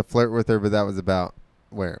I used to flirt with her, but that was about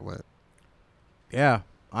where it went. Yeah,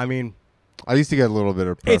 I mean, I used to get a little bit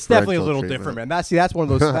of. it's definitely a preferential little treatment. different, man. That's one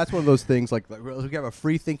of those. That's one of those things. Like we have a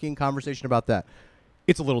free thinking conversation about that.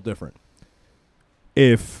 It's a little different.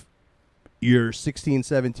 If you're 16,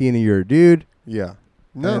 17, and you're a dude, Yeah.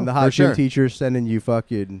 No, and the for hot gym sure. teacher's sending you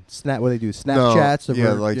fucking what they do, No, Snapchats of yeah,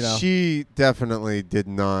 her, like you know. she definitely did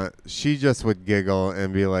not. She just would giggle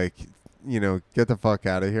and be like, get the fuck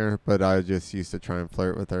out of here. But I just used to try and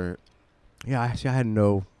flirt with her. Yeah, actually, I had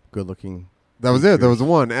no good looking. That was it. There was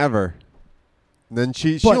one ever. And then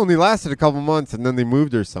she But- only lasted a couple months, and then they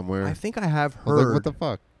moved her somewhere. I think I have I was like, heard, what the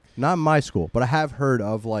fuck? not in my school, but I have heard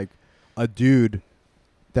of like a dude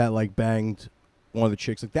that like banged one of the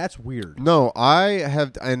chicks. Like that's weird. No, I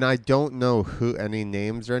have, and I don't know any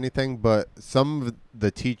names or anything, but some of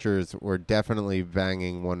the teachers were definitely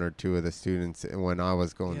banging one or two of the students when I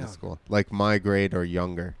was going Yeah. to school, like my grade or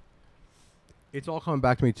younger. It's all coming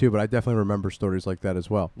back to me too, but I definitely remember stories like that as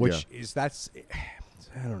well. Which is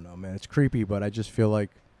I don't know, man. It's creepy, but I just feel like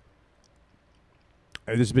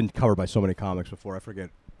this has been covered by so many comics before. I forget,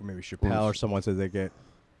 maybe Chappelle or someone said they get,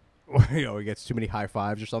 he gets too many high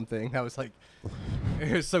fives or something. That was like,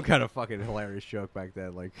 it was some kind of fucking hilarious joke back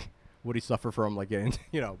then. Like, would he suffer from like getting,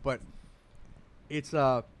 But it's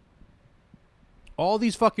all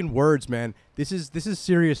these fucking words, man. This is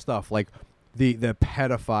serious stuff. Like the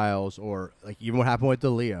pedophiles, or like even what happened with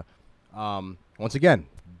Dalia. Once again,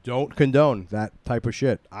 don't condone that type of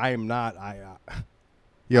shit. I am not. I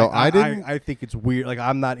think it's weird. Like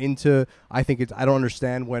I'm not into. I don't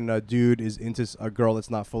understand when a dude is into a girl that's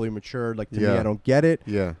not fully matured. Like to me, I don't get it.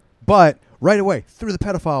 Yeah. But right away, threw the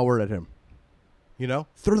pedophile word at him.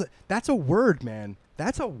 That's a word, man.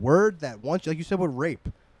 That's a word that once, like you said, with rape.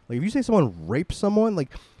 Like if you say someone raped someone, like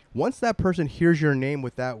once that person hears your name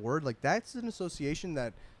with that word, like that's an association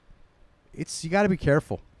that you got to be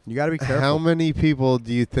careful. You got to be careful. How many people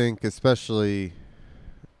do you think, especially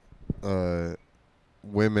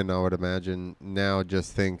women, I would imagine, now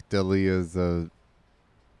just think Dalia's a,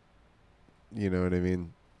 you know what I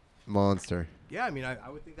mean, monster? Yeah, I mean, I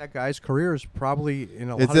would think that guy's career is probably in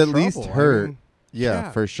a lot of It's trouble. at least hurt. I mean,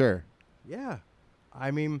 Yeah, for sure. Yeah. I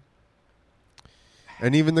mean,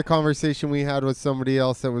 And even the conversation we had with somebody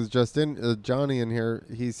else that was just in, Johnny in here,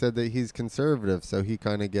 he said that he's conservative, so he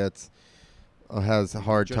kind of has a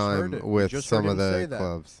hard just heard time it. We with just some heard of him say the that.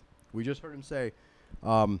 clubs. we just heard him say,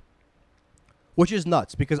 which is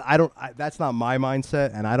nuts because that's not my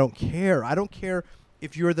mindset, and I don't care. I don't care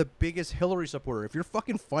if you're the biggest Hillary supporter. If you're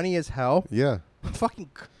fucking funny as hell, Yeah. fucking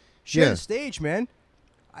share Yeah. the stage, man.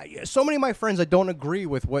 So many of my friends, I don't agree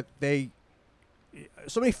with what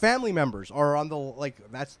so many family members are on the, like,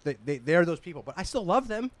 they're those people, but I still love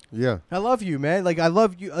them. Yeah. I love you, man. Like, I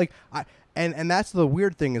love you. Like, and that's the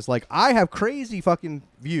weird thing is, like, I have crazy fucking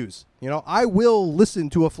views. I will listen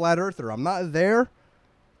to a flat earther. I'm not there,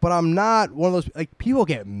 but I'm not one of those, like, people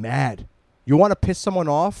get mad. You want to piss someone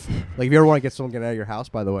off? Like, if you ever want to get someone out of your house,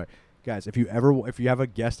 by the way, guys, if you have a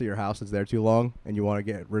guest at your house that's there too long and you want to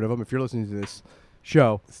get rid of them, if you're listening to this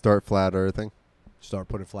show, Start flat earthing. start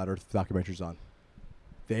putting flat earth documentaries on.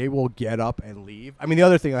 They will get up and leave. I mean, the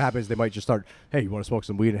other thing that happens, they might just start, hey, you want to smoke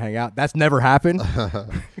some weed and hang out? That's never happened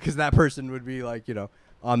because that person would be like,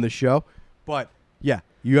 on the show. But yeah,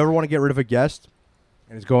 you ever want to get rid of a guest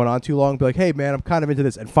and it's going on too long, be like, hey, man, I'm kind of into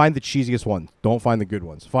this, and find the cheesiest one. Don't find the good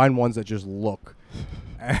ones. Find ones that just look.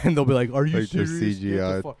 And they'll be like, are you Like they're serious? Get the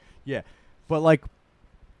CGI'd. fuck- Yeah. But like,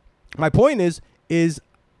 my point is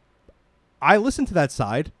I listen to that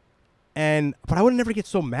side, but I would never get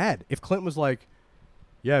so mad if Clint was like,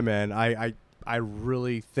 yeah, man, I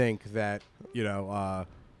really think that,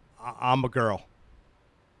 I'm a girl.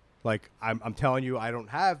 Like, I'm telling you, I don't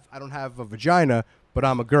have a vagina, but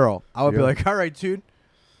I'm a girl. I would be Yeah. like, all right, dude.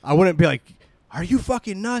 I wouldn't be like, are you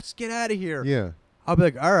fucking nuts? Get out of here. Yeah. I'll be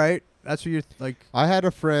like, all right, that's what you're like. I had a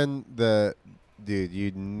friend that, dude,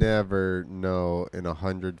 you'd never know in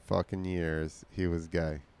 100 fucking years he was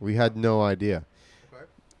gay. We had no idea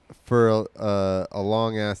for a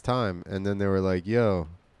long ass time, and then they were like, "Yo,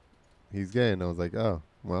 he's gay," and I was like, "Oh,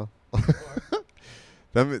 well."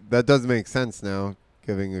 That does make sense now,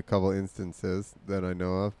 giving a couple instances that I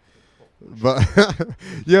know of. But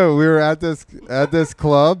yo, we were at this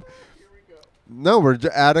club. No, we're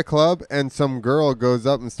at a club, and some girl goes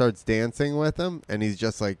up and starts dancing with him, and he's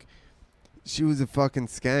just like, she was a fucking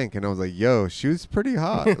skank. And I was like, yo, she was pretty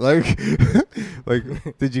hot. like,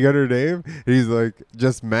 did you get her name? And he's like,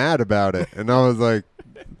 just mad about it. And I was like,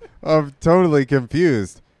 I'm totally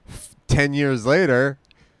confused. 10 years later,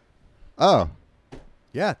 oh.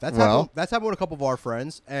 Yeah, that's happened with a couple of our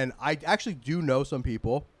friends. And I actually do know some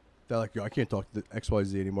people that are like, yo, I can't talk to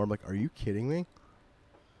XYZ anymore. I'm like, are you kidding me?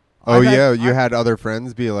 Oh, you had other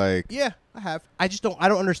friends be like... Yeah, I have. I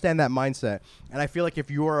don't understand that mindset. And I feel like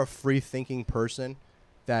if you are a free-thinking person,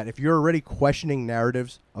 that if you're already questioning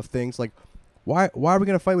narratives of things, like, why are we going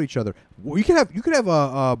to fight with each other? Well, you could have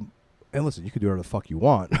a and listen, you can do whatever the fuck you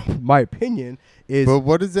want. My opinion is... But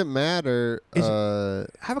what does it matter?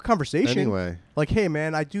 Have a conversation. Anyway. Like, hey,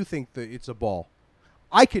 man, I do think that it's a ball.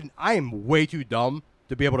 I am way too dumb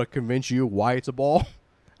to be able to convince you why it's a ball.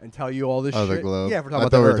 And tell you all this shit. The globe? Yeah, we're talking I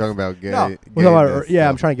about thought the we were Earth. talking about gay. No, we're talking about yeah,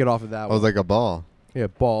 I'm trying to get off of that one. I was like a ball. Yeah,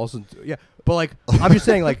 balls. And, yeah, but like, I'm just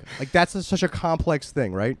saying, like that's such a complex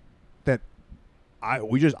thing, right? That I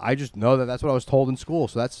just know that's what I was told in school.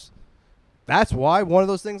 So that's why one of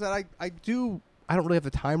those things that I don't really have the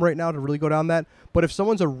time right now to really go down that. But if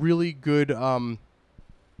someone's a really good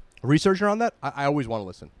researcher on that, I always want to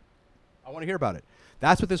listen. I want to hear about it.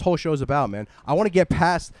 That's what this whole show is about, man. I want to get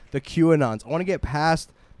past the QAnons. I want to get past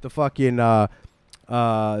the fucking the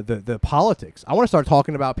politics. I want to start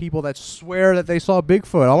talking about people that swear that they saw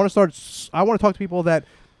Bigfoot. I want to talk to people that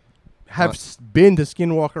have been to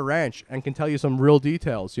Skinwalker Ranch and can tell you some real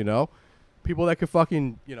details, you know? People that could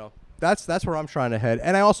fucking, you know, that's where I'm trying to head.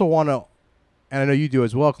 And I also want to, and I know you do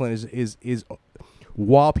as well, Clint, is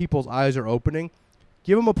while people's eyes are opening,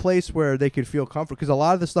 give them a place where they could feel comfort, because a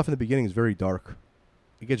lot of the stuff in the beginning is very dark.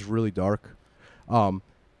 It gets really dark.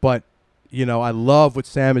 But you know, I love what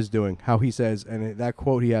Sam is doing, how he says, and that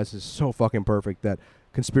quote he has is so fucking perfect, that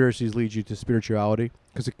conspiracies lead you to spirituality,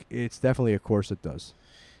 because it's definitely a course it does.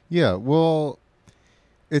 Yeah, well,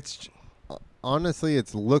 it's honestly,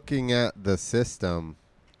 it's looking at the system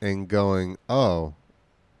and going, oh,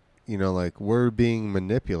 you know, like we're being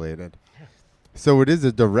manipulated. Yeah. So it is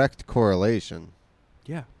a direct correlation.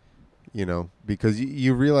 Yeah. You know, because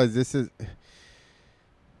you realize this is,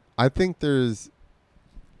 I think there's,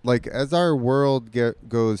 like, as our world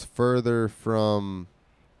goes further from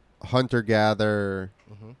hunter-gatherer,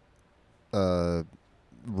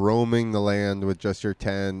 roaming the land with just your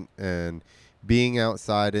tent and being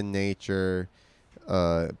outside in nature,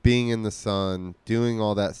 being in the sun, doing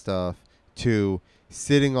all that stuff, to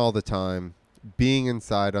sitting all the time, being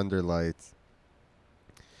inside under lights.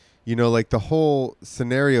 You know, like the whole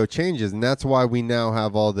scenario changes, and that's why we now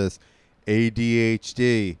have all this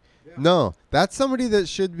ADHD. Yeah. No, that's somebody that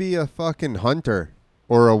should be a fucking hunter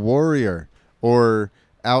or a warrior or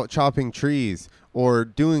out chopping trees or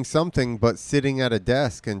doing something but sitting at a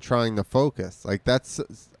desk and trying to focus. Like that's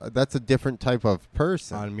a different type of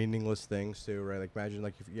person. On meaningless things too, right? Like imagine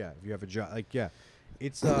like if you have a job, like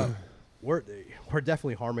it's we're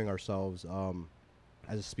definitely harming ourselves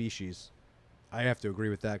as a species. I have to agree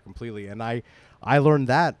with that completely. And I learned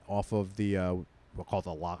that off of the we'll call it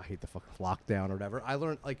the I hate the fucking lockdown or whatever. I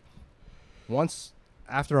learned like once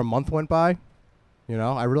after a month went by, you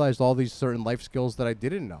know, I realized all these certain life skills that I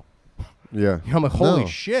didn't know. Yeah. You know, I'm like, holy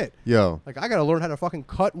shit. Yo. Like I gotta learn how to fucking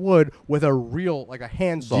cut wood with a real like a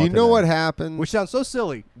handsaw. Do you know what happens? Which sounds so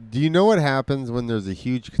silly. Do you know what happens when there's a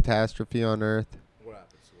huge catastrophe on Earth? What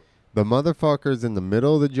happens? The motherfuckers in the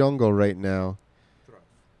middle of the jungle right now,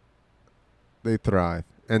 they thrive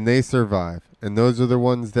and they survive. And those are the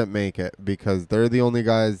ones that make it because they're the only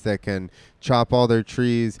guys that can chop all their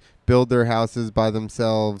trees, build their houses by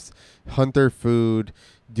themselves, hunt their food,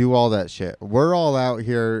 do all that shit. We're all out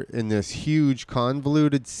here in this huge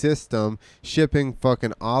convoluted system shipping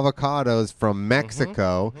fucking avocados from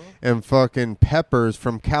Mexico and fucking peppers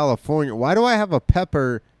from California. Why do I have a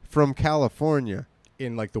pepper from California?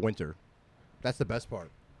 In like the winter. That's the best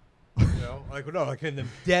part. You know? Like in the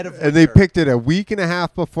dead of winter. And they picked it a week and a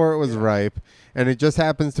half before it was ripe, and it just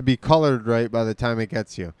happens to be colored right by the time it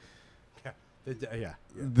gets you. Yeah.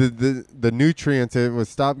 The nutrients, it was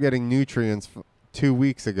stopped getting nutrients 2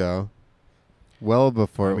 weeks ago, well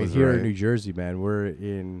before it was here right. in New Jersey, man, we're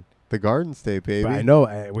in the Garden State, baby. But I know,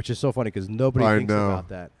 which is so funny because nobody thinks about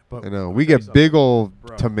that. But I know. We get big old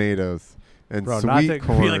tomatoes and sweet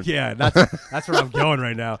corn. Like, yeah, that's where I'm going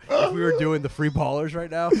right now. If we were doing the free ballers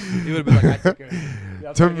right now, it would have been like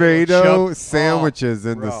I took tomato sandwiches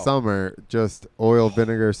in the summer, just oil,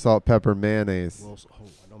 vinegar, salt, pepper, mayonnaise. Well,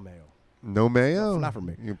 no mayo. No mayo? Not for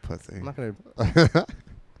me. You pussy. I'm not gonna.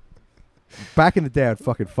 Back in the day, I'd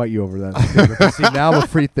fucking fight you over that. See, now I'm a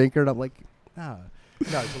free thinker, and I'm like, nah.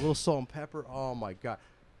 No, it's a little salt and pepper. Oh, my God.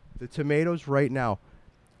 The tomatoes right now.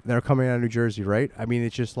 that are coming out of New Jersey, right? I mean,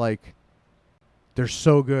 it's just like they're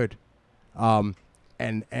so good. And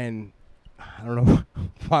I don't know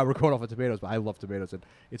why we're going off of tomatoes, but I love tomatoes, and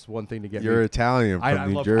it's one thing to get. You're me. Italian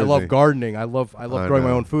from New Jersey. I love gardening. I love growing my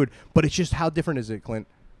know. own food. But it's just how different is it, Clint?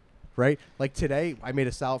 Right? Like today, I made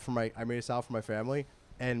a salad for my family,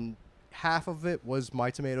 and half of it was my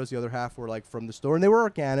tomatoes. The other half were like from the store, and they were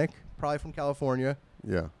organic, probably from California.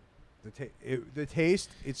 Yeah. The taste,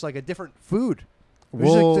 it's like a different food.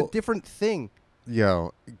 Well, It's a different thing.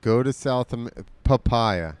 Yo, go to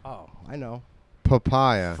papaya. Oh, I know.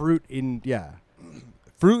 Papaya. Fruit in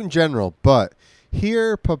general, but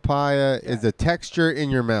here papaya is a texture in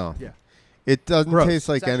your mouth. Yeah. It doesn't Gross. taste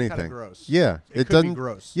like It's actually anything. kinda gross. Yeah, It could be doesn't.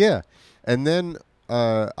 gross. Yeah, and then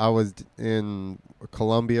I was in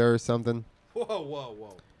Colombia or something.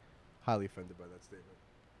 Whoa. Highly offended by that statement.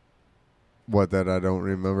 What, that I don't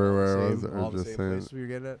remember where I was, All or the just same saying? place we were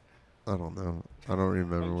getting at? I don't know. I don't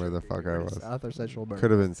remember where the fuck I was. South or Central America?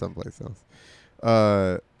 Could have been someplace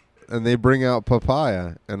else. And they bring out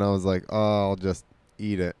papaya, and I was like, oh, I'll just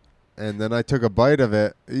eat it. And then I took a bite of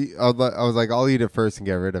it. I was like, I'll eat it first and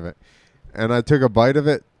get rid of it. And I took a bite of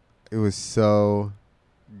it. It was so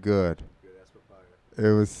good. It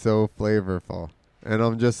was so flavorful. And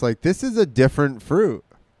I'm just like, this is a different fruit.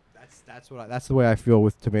 That's the way I feel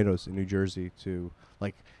with tomatoes in New Jersey to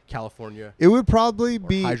like California. It would probably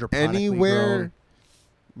be hydroponically anywhere, grown.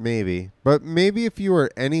 maybe. But maybe if you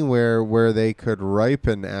were anywhere where they could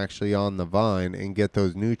ripen actually on the vine and get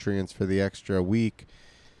those nutrients for the extra week,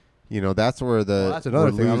 that's where That's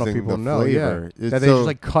another thing I don't know if people know. Flavor. Yeah. That they just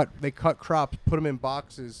like cut crops, put them in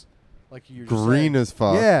boxes, like you're just green saying. as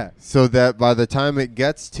fuck. Yeah. So that by the time it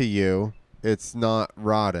gets to you, it's not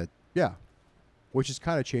rotted. Yeah. Which is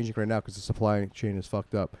kind of changing right now because the supply chain is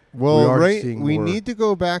fucked up. Well, We need to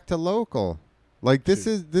go back to local. Like this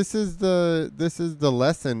is the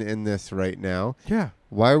lesson in this right now. Yeah.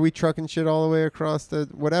 Why are we trucking shit all the way across the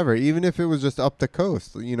whatever? Even if it was just up the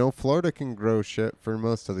coast, Florida can grow shit for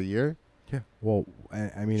most of the year. Yeah. Well,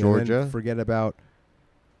 I mean, Georgia. And then forget about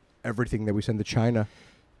everything that we send to China.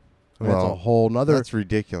 I mean, Well, that's a whole nother. That's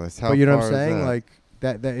ridiculous. How but you know what far I'm is saying? that? Like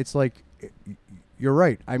that. It's like you're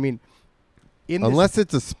right. I mean, unless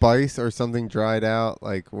it's a spice or something dried out,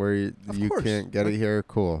 like where you course. can't get it here,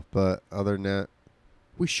 cool. But other than that,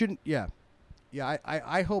 we shouldn't. Yeah.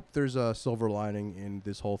 I hope there's a silver lining in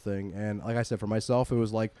this whole thing. And like I said, for myself, it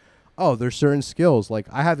was like, oh, there's certain skills. Like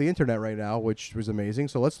I have the internet right now, which was amazing.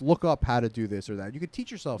 So let's look up how to do this or that. You could teach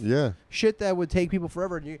yourself. Yeah. Shit that would take people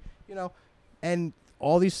forever. And and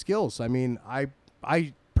all these skills. I mean, I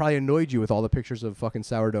probably annoyed you with all the pictures of fucking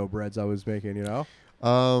sourdough breads I was making. But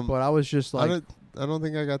I was just like, I don't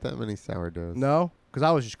think I got that many sourdoughs. no, because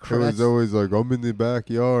I was just It was always like, I'm in the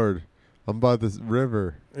backyard. I'm by this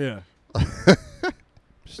river. Yeah.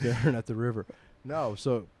 Staring at the river. No,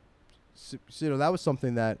 so that was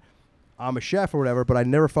something that I'm a chef or whatever, but I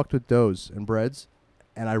never fucked with doughs and breads,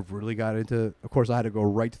 and I really got into. Of course, I had to go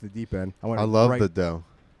right to the deep end. I love the dough.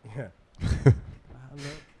 Yeah.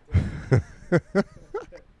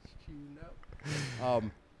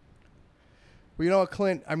 But you know what,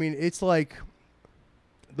 Clint? I mean, it's like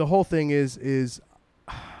the whole thing is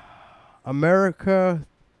America,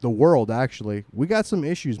 the world. Actually, we got some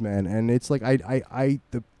issues, man, and it's like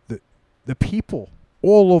the people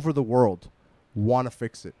all over the world want to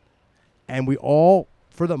fix it, and we all,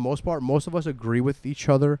 for the most part, most of us agree with each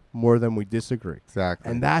other more than we disagree. Exactly.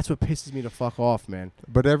 And that's what pisses me the fuck off, man.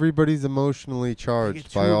 But everybody's emotionally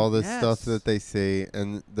charged by all this stuff Yes. that they say,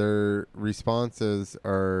 and their responses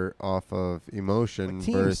are off of emotion Like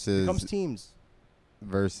teams. It becomes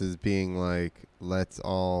versus teams. being like, let's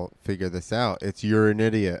all figure this out. It's you're an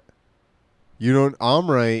idiot. I'm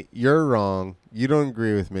right, you're wrong. You don't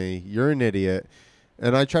agree with me. You're an idiot.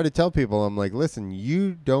 And I try to tell people, I'm like, listen,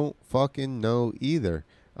 you don't fucking know either.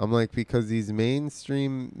 I'm like, because these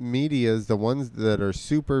mainstream medias, the ones that are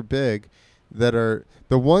super big, that are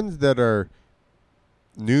the ones that are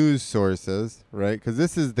news sources, right? Because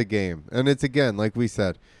this is the game. And it's, again, like we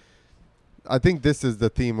said, I think this is the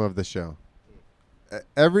theme of the show.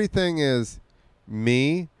 Everything is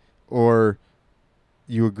me, or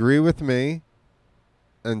you agree with me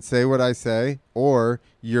and say what I say, or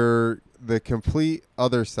you're the complete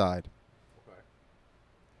other side.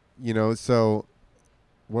 Okay. So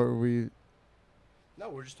what were we? No,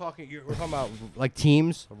 we're just talking. We're talking about like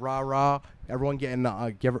teams, rah. Everyone getting,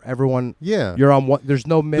 everyone. Yeah. You're on what? There's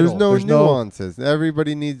no middle. There's no nuances.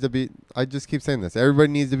 Everybody needs to be. I just keep saying this.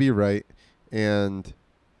 Everybody needs to be right, and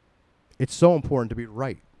it's so important to be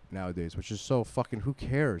right nowadays, which is so fucking. Who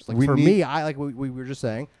cares? Like We for need- me, I like we were just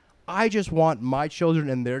saying. I just want my children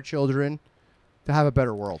and their children to have a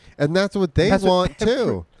better world. And that's what they That's what want every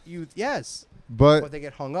too. Youth, yes, But they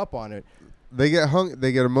get hung up on it. they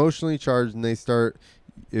get emotionally charged, and they start,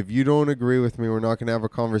 if you don't agree with me, we're not going to have a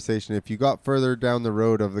conversation. If you got further down the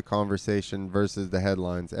road of the conversation versus the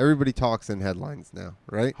headlines, everybody talks in headlines now,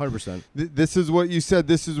 right? 100%. This is what you said.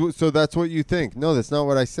 This is what, so that's what you think. No, that's not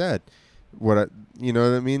what I said. You know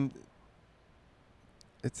what I mean?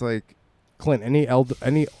 It's like, Clint, any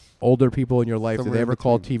older people in your life, did Somewhere they in ever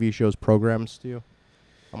call between. TV shows programs to you?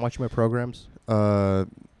 I'm watching my programs. I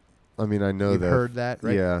mean, I know You've that. heard that,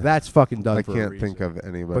 right? Yeah. That's fucking done I for a can't reason. think of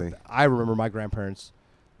anybody. But I remember my grandparents,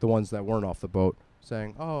 the ones that weren't off the boat,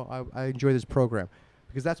 saying, "Oh, I enjoy this program,"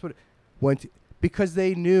 because that's what went. Because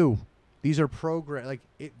they knew these are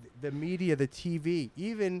the media, the TV,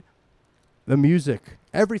 even the music,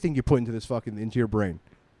 everything you put into your brain.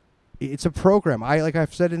 It's a program. Like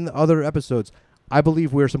I've said in the other episodes, I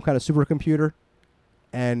believe we're some kind of supercomputer,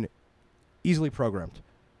 and easily programmed.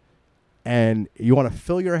 And you want to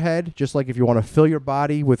fill your head, just like if you want to fill your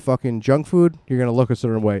body with fucking junk food, you're going to look a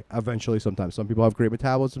certain way eventually sometimes. Some people have great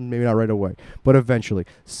metabolism, maybe not right away, but eventually.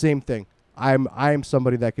 Same thing. I'm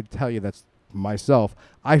somebody that could tell you that's myself.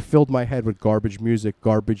 I filled my head with garbage music,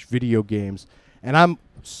 garbage video games, and I'm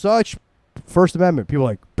such First Amendment. People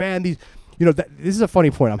are like, ban these. This is a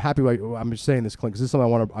funny point. I'm happy I'm just saying this, Clint, because this is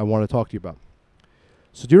something I want to talk to you about.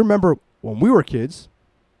 So do you remember when we were kids,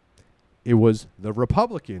 it was the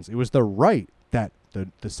Republicans. It was the right that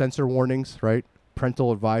the censor warnings, right?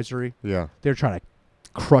 Parental advisory. Yeah. They're trying to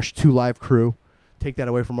crush 2 Live Crew, take that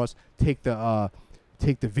away from us, take the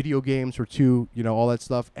video games or all that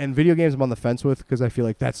stuff. And video games I'm on the fence with because I feel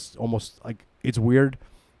like that's almost like it's weird.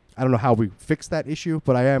 I don't know how we fix that issue,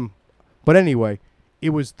 but I am. But anyway,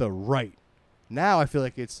 it was the right. Now I feel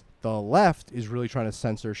like it's the left is really trying to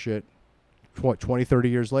censor shit. 20, 30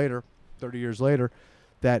 years later,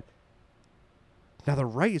 that now the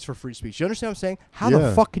right is for free speech. You understand what I'm saying? How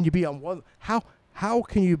the fuck can you be on one? How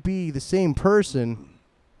can you be the same person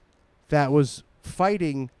that was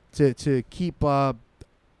fighting to keep Larry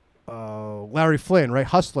Flynn, right,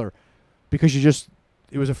 Hustler, because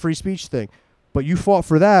it was a free speech thing, but you fought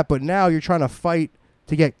for that, but now you're trying to fight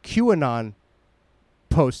to get QAnon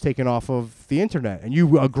posts taken off of the internet, and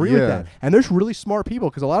you agree with that. And there's really smart people,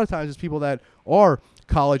 because a lot of times it's people that are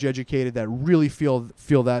college educated that really feel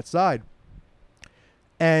that side.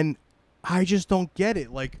 And I just don't get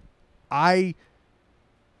it. Like, if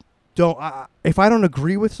I don't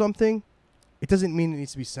agree with something, it doesn't mean it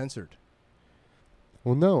needs to be censored.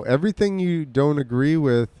 Well, no, everything you don't agree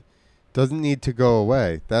with doesn't need to go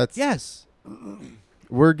away. Yes.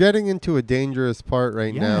 We're getting into a dangerous part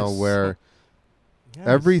now where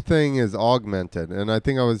everything is augmented. And I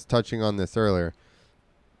think I was touching on this earlier.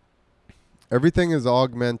 Everything is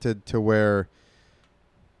augmented to where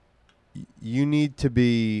you need to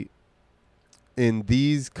be in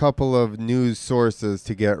these couple of news sources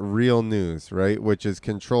to get real news, right? Which is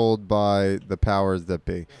controlled by the powers that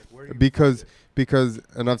be. Because,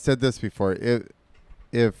 and I've said this before,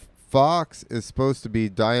 if Fox is supposed to be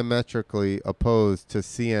diametrically opposed to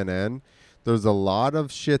CNN, there's a lot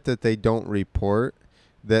of shit that they don't report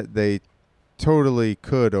that they totally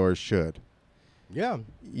could or should. Yeah.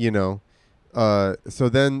 So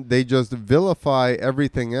then they just vilify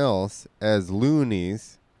everything else as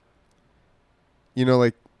loonies.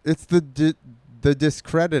 Like it's the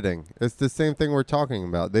discrediting. It's the same thing we're talking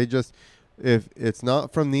about. They just, if it's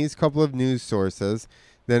not from these couple of news sources,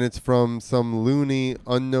 then it's from some loony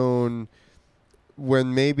unknown,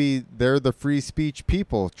 when maybe they're the free speech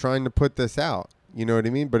people trying to put this out. You know what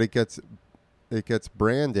I mean? But it gets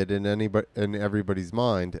branded in everybody's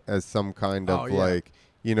mind as some kind of like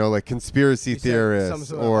conspiracy theorists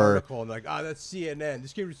some or article and like, that's CNN.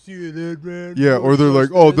 This came to CNN, man. Yeah, or they're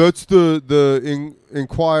like, that's the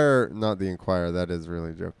Inquirer, not the Inquirer. That is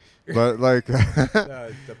really a joke, but like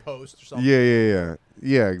the Post or something. Yeah,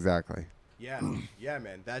 exactly. Yeah,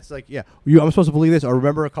 man. That's like, I'm supposed to believe this. I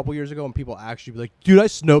remember a couple years ago when people actually be like, dude, I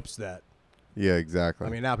Snopes that. Yeah, exactly. I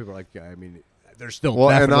mean, now people are like, there's still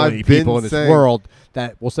and definitely I've people in been this world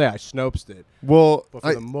that will say I Snopes it. Well, but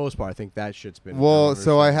for the most part, I think that shit's been. Well,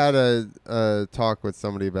 so I had a talk with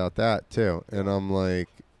somebody about that too, and I'm like,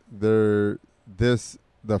 the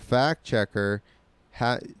fact checker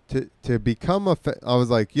had to become I was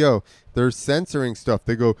like, yo, they're censoring stuff.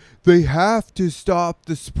 They go, they have to stop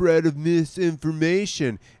the spread of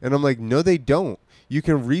misinformation, and I'm like, no, they don't. You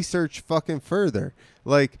can research fucking further.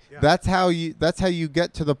 Like that's how you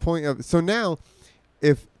get to the point of. So now,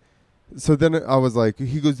 then I was like,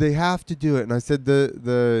 he goes, they have to do it, and I said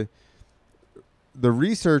the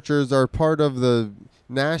researchers are part of the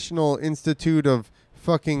National Institute of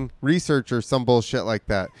fucking research or some bullshit like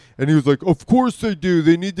that. And he was like, of course they do.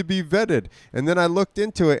 They need to be vetted. And then I looked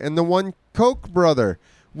into it, and the one Koch brother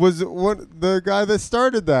was the guy that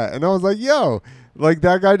started that. And I was like, yo, like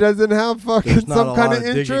that guy doesn't have fucking There's not some a kind lot of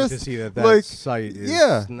digging interest. to see that like, site is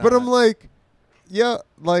yeah, but I'm not- like, yeah,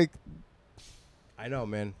 like. I know,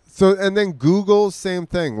 man. So, and then Google, same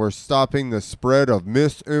thing. We're stopping the spread of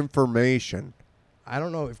misinformation. I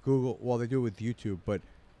don't know if Google. Well, they do it with YouTube, but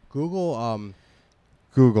Google.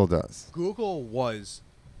 Google does. Google was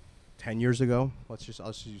 10 years ago. I'll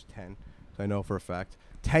just use 10. 'Cause I know for a fact.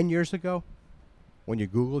 10 years ago, when you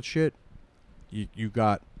Googled shit, you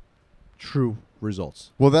got true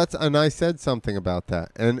results. Well, and I said something about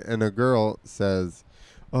that, and a girl says,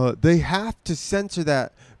 they have to censor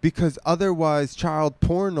that because otherwise child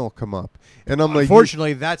porn will come up. And I'm like,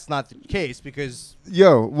 unfortunately, that's not the case because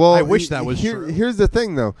well, I wish that was true. Here's the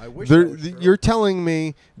thing, though. I wish that was true. You're telling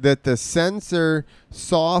me that the censor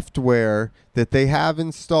software that they have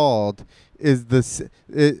installed is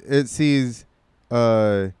it sees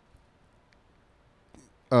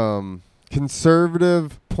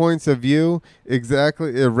conservative points of view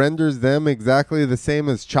exactly. It renders them exactly the same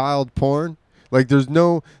as child porn. Like there's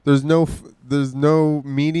no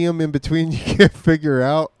medium in between. You can't figure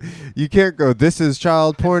out. You can't go, this is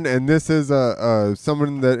child porn and this is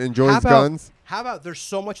someone that enjoys guns. How about there's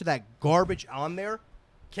so much of that garbage on there?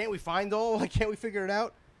 Can't we find all? Like, can't we figure it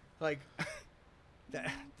out? Like,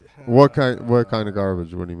 What kind of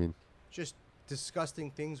garbage? What do you mean? just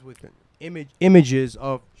disgusting things with images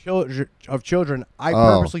of children. I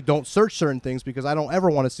purposely don't search certain things because I don't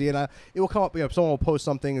ever want to see it. It will come up. Someone will post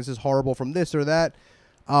something. This is horrible from this or that.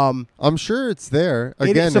 I'm sure it's there.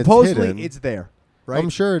 Again, supposedly it's hidden. it's there. Right?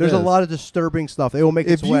 I'm sure there's is. a lot of disturbing stuff. They will make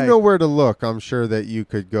its if way. you know where to look, I'm sure that you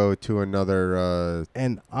could go to another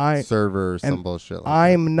server or some bullshit. Like I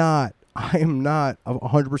am not a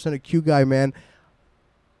 100% a Q guy, man.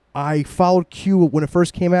 I followed Q when it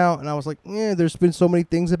first came out, and I was like, there's been so many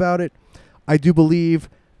things about it. I do believe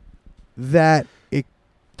that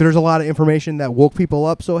there's a lot of information that woke people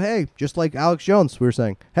up. So, hey, just like Alex Jones, we were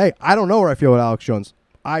saying, hey, I don't know where I feel with Alex Jones.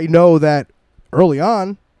 I know that early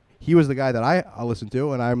on, he was the guy that I listened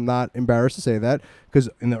to, and I'm not embarrassed to say that, because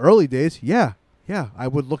in the early days, yeah, I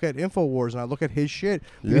would look at InfoWars, and I'd look at his shit,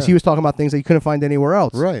 because he was talking about things that you couldn't find anywhere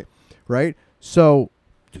else. Right? So...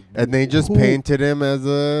 And they just painted him as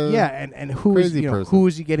a and who is who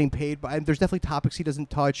is he getting paid by? And there's definitely topics he doesn't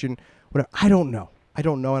touch and whatever. I don't know, and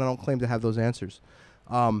I don't claim to have those answers.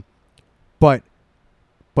 But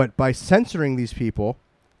by censoring these people,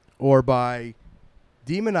 or by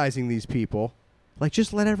demonizing these people, like,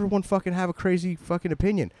 just let everyone fucking have a crazy fucking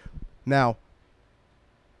opinion. Now,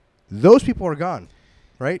 those people are gone,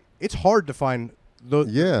 right? It's hard to find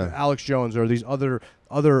Alex Jones or these other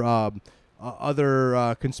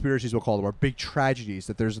conspiracies, we'll call them, or big tragedies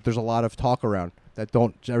that there's a lot of talk around that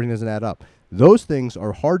everything doesn't add up. Those things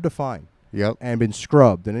are hard to find. Yep. And been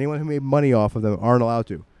scrubbed, and anyone who made money off of them aren't allowed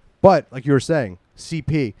to. But like you were saying,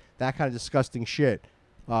 CP, that kind of disgusting shit.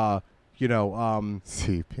 CP.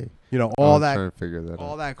 All that, trying to figure that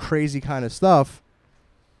all out. that crazy kind of stuff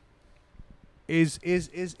is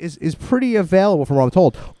pretty available from what I'm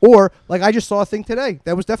told. Or, like, I just saw a thing today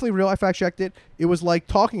that was definitely real. I fact checked it. It was like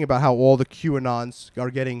talking about how all the QAnons are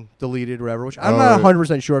getting deleted or whatever, which I'm not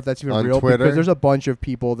 100% sure if that's even real, Twitter? because there's a bunch of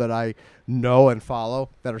people that I know and follow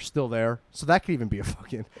that are still there. So that could even be a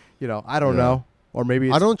fucking, I don't know. Or maybe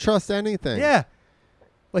it's, I don't trust anything. Yeah.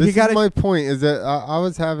 Like, this is my point, is that I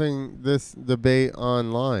was having this debate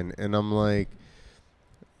online, and I'm like,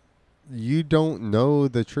 you don't know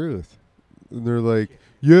the truth. And they're like,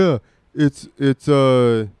 yeah, it's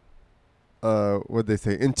what'd they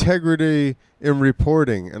say? Integrity in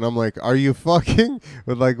reporting. And I'm like, are you fucking?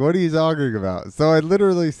 But like, what are you talking about? So I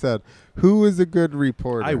literally said, who is a good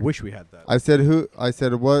reporter? I wish we had that. I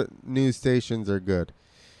said, what news stations are good?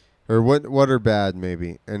 Or what are bad,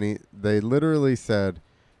 maybe? And they literally said,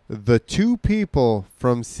 the two people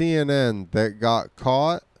from CNN that got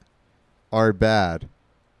caught are bad.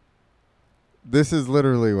 This is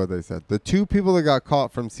literally what they said. The two people that got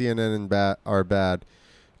caught from CNN are bad.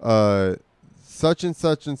 Such and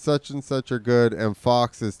such and such and such are good, and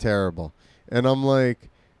Fox is terrible. And I'm like,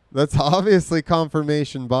 that's obviously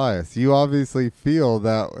confirmation bias. You obviously feel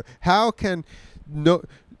that. How can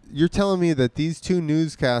you're telling me that these two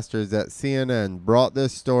newscasters at CNN brought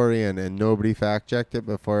this story in and nobody fact checked it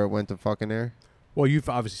before it went to fucking air? Well, you've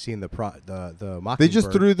obviously seen the Mockingbird. They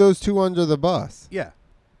just threw those two under the bus. Yeah.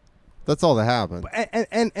 That's all that happened.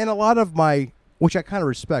 And a lot of which I kind of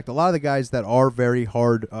respect, a lot of the guys that are very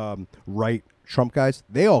hard right Trump guys,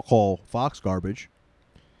 they all call Fox garbage.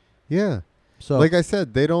 Yeah. So like I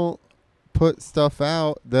said, they don't put stuff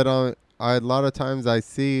out that a lot of times I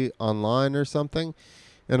see online or something,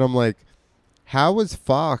 and I'm like, how is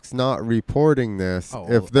Fox not reporting this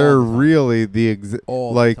if they're all the time. really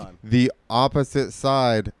All like the time. the opposite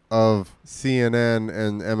side of CNN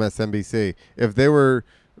and MSNBC? If they were,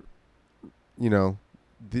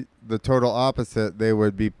 the total opposite, they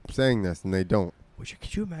would be saying this, and they don't. Which,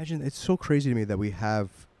 could you imagine? It's so crazy to me that we have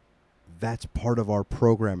that's part of our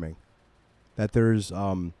programming. That there's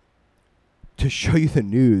to show you the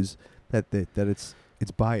news that it's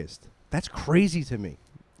biased. That's crazy to me.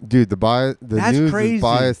 Dude, the That's news crazy. is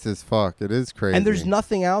biased as fuck. It is crazy. And there's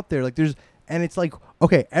nothing out there. And it's like,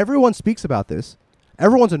 okay, everyone speaks about this.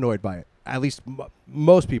 Everyone's annoyed by it. At least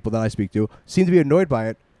most people that I speak to seem to be annoyed by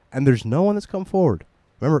it. And there's no one that's come forward.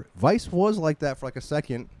 Remember, Vice was like that for like a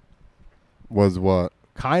second. Was what?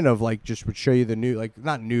 Kind of like just would show you the news, like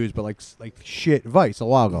not news, but like shit. Vice a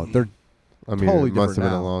while ago. They're totally it must have different been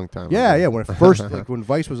now. a long time Yeah, ago. yeah. When it first, like when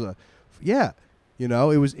Vice was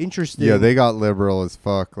it was interesting. Yeah, they got liberal as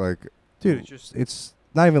fuck. Like, dude, it's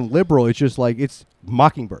not even liberal. It's just like it's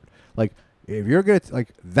Mockingbird. Like if you're gonna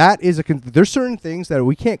that is there's certain things that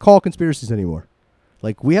we can't call conspiracies anymore.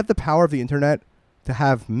 Like we have the power of the internet to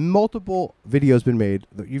have multiple videos been made.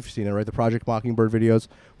 You've seen it, right? The Project Mockingbird videos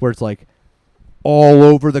where it's like all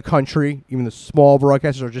over the country. Even the small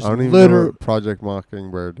broadcasters are just I don't even know literally. what Project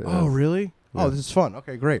Mockingbird is. Oh really? Yeah. Oh, this is fun.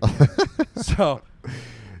 Okay, great. So.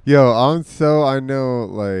 Yo, I know,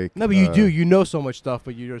 like... No, but you know so much stuff,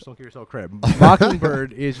 but you just don't give yourself credit.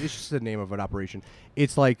 Mockingbird it's just the name of an operation.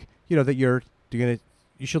 It's like, that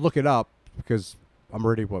you should look it up because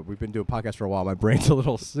we've been doing podcasts for a while. My brain's a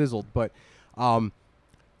little sizzled, but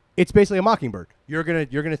it's basically a Mockingbird. You're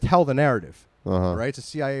gonna tell the narrative, right? It's a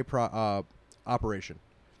CIA operation.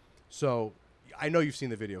 So I know you've seen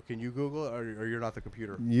the video. Can you Google it, or you're not the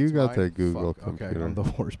computer? You It's got mine? the Google Fuck. computer. Okay, I'm the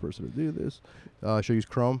worst person to do this. Should I use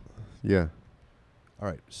Chrome? Yeah. All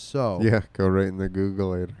right, so... Yeah, go right in the Google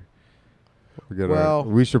later. Well...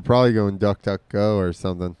 we should probably go in DuckDuckGo or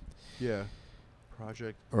something. Yeah.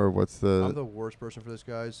 Project... Or what's I'm the worst person for this,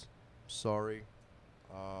 guys. Sorry.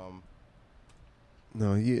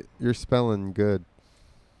 No, you're spelling good.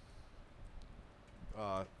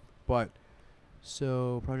 But...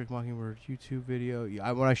 So, Project Mockingbird YouTube video.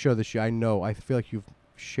 Yeah, when I show this, I feel like you've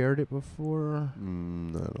shared it before. I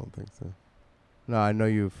don't think so. No, I know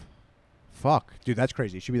you've... Fuck. Dude, that's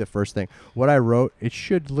crazy. It should be the first thing. What I wrote, it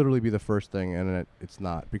should literally be the first thing, and it's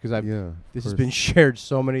not. Because this has been shared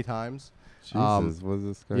so many times. Jesus, was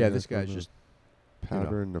this guy? Yeah, this guy's just...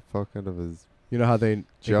 powdering the fuck out of his... You know how they can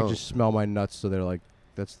junk. just smell my nuts, so they're like,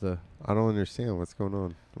 that's the... I don't understand what's going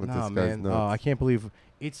on with this guy's man. nuts. I can't believe...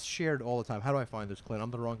 It's shared all the time. How do I find this, Clint?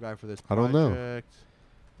 I'm the wrong guy for this I project. don't know.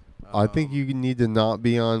 I think you need to not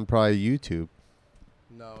be on probably YouTube.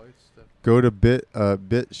 No, it's the... Go to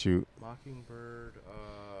BitChute. Mockingbird,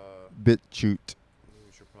 BitChute.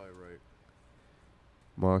 news, you're probably right.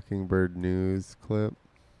 Mockingbird news clip.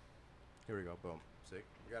 Here we go, boom. See?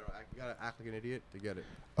 You gotta act like an idiot to get it.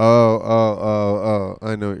 Oh.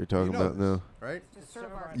 I know what you're talking about this, now. right?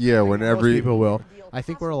 Yeah, when Most every... people will. I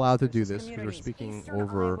think we're allowed to do this because we're speaking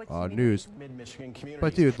over news.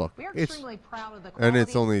 But dude, look, it's... And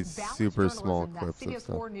it's only super small clips of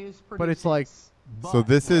stuff. But it's like... So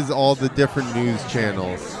this is all the different news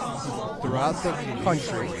channels throughout the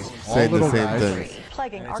country, all saying the little same guys, things.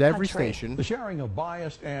 It's every station. The sharing of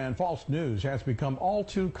biased and false news has become all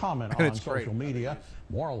too common on social media.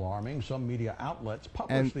 More alarming, some media outlets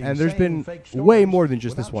publish and there's been way more than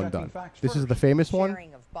just this one done. This is the famous one.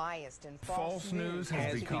 Sharing of biased and False news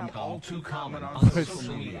has become all too common on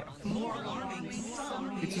social media.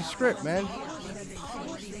 It's a script, man.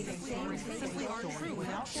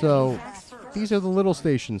 So these are the little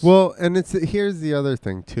stations. Well, and here's the other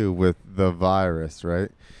thing too with the virus,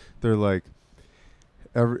 right? They're like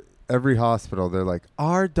every hospital. They're like,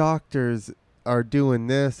 our doctors are doing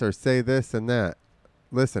this or say this and that.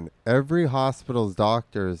 Listen, every hospital's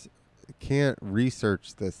doctors can't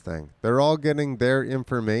research this thing. They're all getting their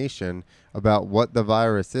information about what the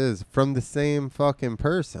virus is from the same fucking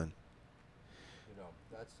person.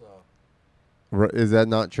 Is that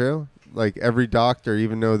not true? Like every doctor,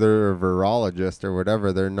 even though they're a virologist or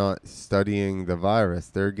whatever, they're not studying the virus.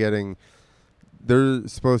 They're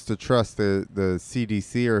supposed to trust the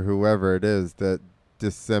CDC or whoever it is that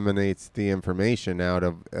disseminates the information out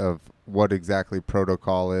of what exactly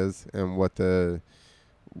protocol is and what the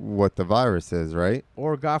virus is, right?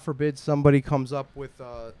 Or God forbid somebody comes up with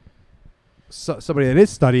somebody that is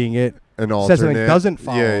studying it an says something alternate. doesn't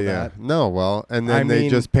follow that. No, well, and then they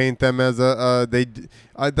just paint them as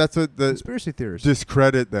that's what the Conspiracy theorists.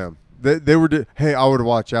 discredit them. They were hey, I would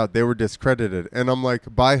watch out. They were discredited, and I'm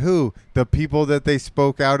like, by who? The people that they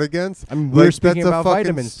spoke out against. I mean, we were speaking that's a about fucking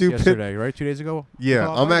vitamins stupid. yesterday, right? 2 days ago. Yeah,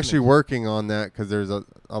 About I'm actually vitamins. working on that because there's a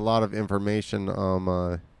lot of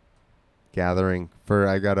information gathering for.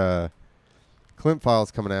 I got a Clint files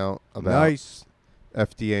coming out about Nice.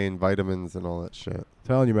 FDA and vitamins and all that shit.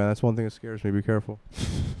 Telling you, man, that's one thing that scares me. Be careful.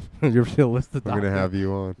 You ever see a list of I'm gonna doctors? have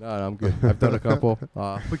you on. No, I'm good. I've done a couple.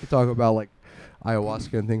 We could talk about like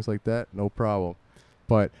ayahuasca and things like that. No problem.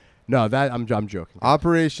 But no, that I'm joking.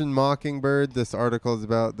 Operation Mockingbird. This article is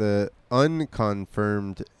about the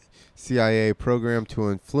unconfirmed CIA program to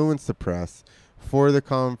influence the press. For the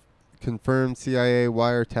confirmed CIA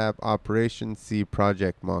wiretap operation, see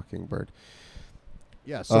Project Mockingbird.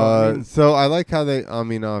 Yeah. So So I like how they. I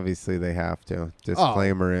mean, obviously they have to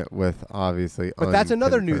disclaimer it with obviously. but that's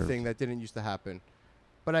another new unconfirmed. thing that didn't used to happen.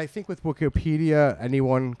 But I think with Wikipedia,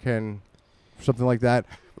 anyone can something like that.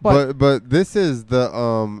 But this is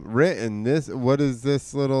the written. This what is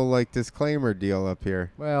this little like disclaimer deal up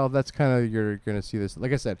here? Well, that's kind of you're gonna see this.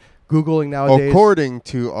 Like I said, Googling nowadays. According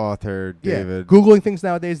to author David. Yeah, Googling things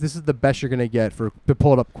nowadays. This is the best you're gonna get to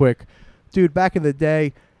pull it up quick, dude. Back in the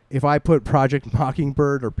day, if I put Project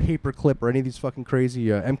Mockingbird or Paperclip or any of these fucking crazy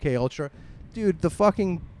MK Ultra, dude, the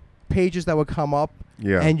fucking pages that would come up.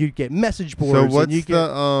 Yeah. And you'd get message boards. So and what's you get,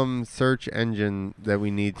 the search engine that we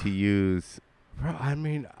need to use? Bro, I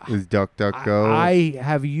mean, Is DuckDuckGo? I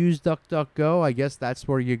have used DuckDuckGo. I guess that's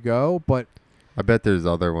where you go. But I bet there's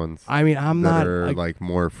other ones. I mean, I'm that not are like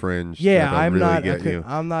more fringe. Yeah, that'll I'm really not. Get you.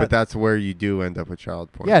 I'm not. But that's where you do end up with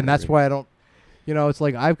child porn. Yeah, and that's maybe. why I don't. You know, it's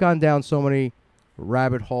like I've gone down so many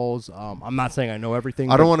rabbit holes. I'm not saying I know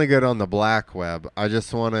everything. I don't want to get on the black web. I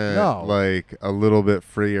just want to like a little bit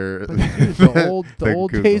freer. But dude, the old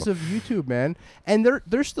Google. days of YouTube, man. And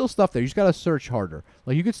there's still stuff there. You just gotta search harder.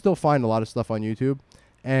 Like you could still find a lot of stuff on YouTube,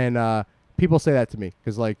 and people say that to me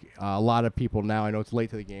because like a lot of people now. I know it's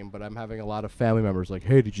late to the game, but I'm having a lot of family members like,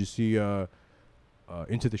 "Hey, did you see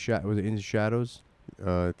Into the Shadows? Was it Into the Shadows?"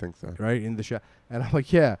 I think so. Right, In the Shadows. And I'm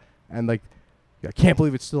like, yeah, and like, I can't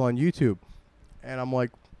believe it's still on YouTube. And I'm like,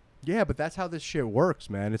 yeah, but that's how this shit works,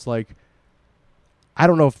 man. It's like, I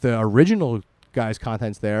don't know if the original guy's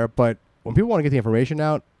content's there, but when people want to get the information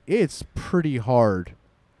out, it's pretty hard.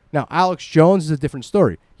 Now, Alex Jones is a different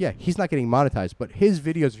story. Yeah, he's not getting monetized, but his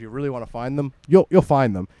videos, if you really want to find them, you'll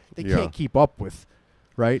find them. They can't keep up with,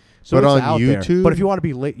 right? So but it's on out YouTube? there. But if you want to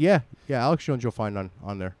be late, yeah, Alex Jones you'll find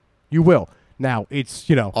on there. You will. Now it's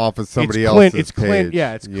off of somebody it's Clint, else's it's Clint, page.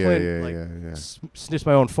 yeah, it's Clint. Yeah, like, yeah. Sniffs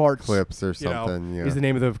my own farts. Clips or something. Is the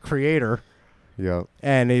name of the creator. Yep.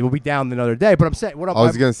 And it will be down another day. But I'm saying, I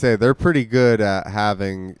was gonna say they're pretty good at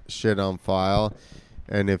having shit on file,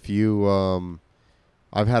 and if you,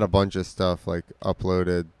 I've had a bunch of stuff like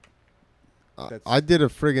uploaded. I did a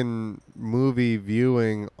friggin' movie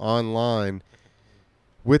viewing online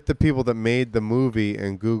with the people that made the movie,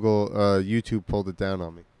 and YouTube pulled it down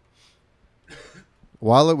on me.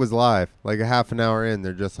 While it was live, like a half an hour in,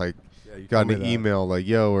 they're just like, got an email like,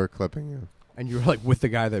 yo, we're clipping you. And you were like with the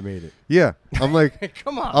guy that made it. Yeah. I'm like,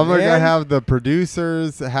 come on, I'm like, I man. have the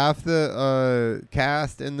producers, half the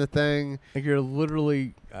cast in the thing. Like you're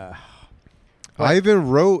literally. I even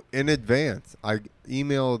wrote in advance. I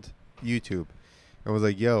emailed YouTube and was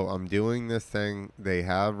like, yo, I'm doing this thing. They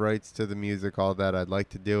have rights to the music, all that. I'd like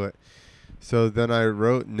to do it. So then I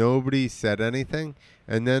wrote, nobody said anything.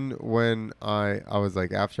 And then when I was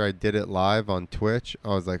like, after I did it live on Twitch, I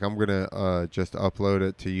was like, I'm going to just upload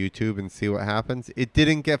it to YouTube and see what happens. It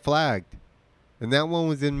didn't get flagged. And that one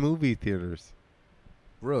was in movie theaters.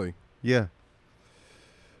 Really? Yeah.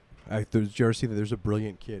 Did you ever see that there's a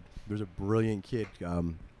brilliant kid? There's a brilliant kid.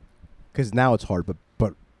 Because now it's hard, but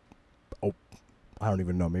I don't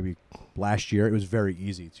even know. Maybe last year it was very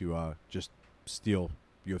easy to just steal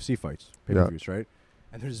UFC fights, pay-per-views, right?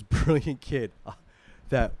 And there's this brilliant kid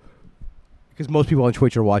that, because most people on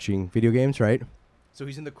Twitch are watching video games, right? So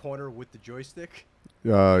he's in the corner with the joystick.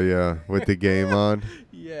 Oh, yeah, with the game on.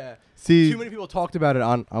 Yeah. See, too many people talked about it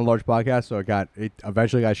on large podcasts, so it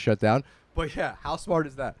eventually got shut down. But yeah, how smart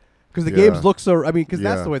is that? Because the games look so. I mean, because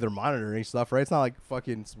that's the way they're monitoring stuff, right? It's not like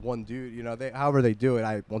fucking one dude. You know, however they do it.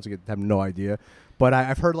 I once again have no idea. But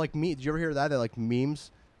I've heard like Did you ever hear that? That like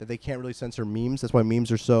memes that they can't really censor memes. That's why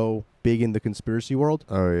memes are so big in the conspiracy world.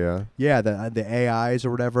 Oh yeah. Yeah, the AIs or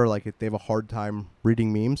whatever. Like they have a hard time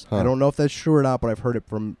reading memes. Huh. I don't know if that's true or not, but I've heard it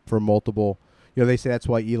from multiple. You know, they say that's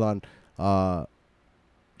why Elon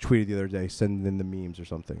tweeted the other day, send in the memes or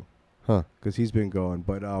something. Huh. Because he's been going,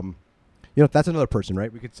 but you know, that's another person,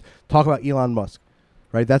 right? We could talk about Elon Musk,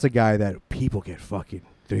 right? That's a guy that people get fucking.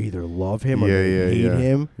 They either love him or they hate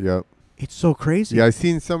him. Yep. It's so crazy. Yeah, I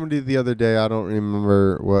seen somebody the other day. I don't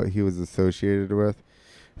remember what he was associated with.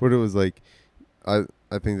 What it was like. I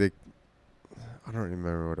think they. I don't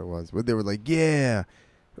remember what it was, but they were like, "Yeah,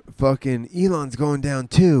 fucking Elon's going down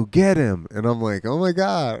too. Get him!" And I'm like, "Oh my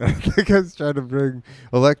god!" I think I was trying to bring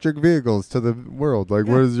electric vehicles to the world. Like,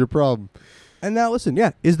 what is your problem? And now listen,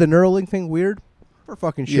 is the Neuralink thing weird? For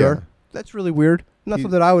fucking sure. Yeah. That's really weird. Not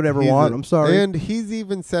something I would ever want. I'm sorry. And he's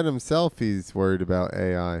even said himself he's worried about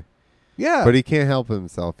AI. Yeah. But he can't help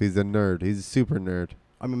himself. He's a nerd. He's a super nerd.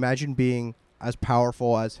 I mean, imagine being as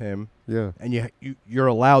powerful as him. Yeah. And you're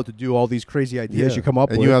allowed to do all these crazy ideas you come up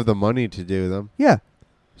with. And you have the money to do them. Yeah.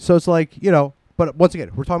 So it's like, but once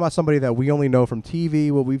again, we're talking about somebody that we only know from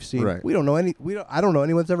TV, what we've seen. Right. We don't know I don't know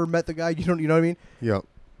anyone's ever met the guy. You know what I mean? Yep.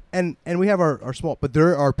 And we have our small, but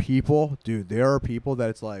there are people that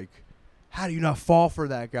it's like, how do you not fall for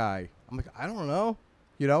that guy? I'm like, I don't know.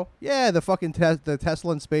 Yeah, the fucking the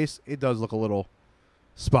Tesla in space, it does look a little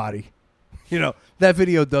spotty. That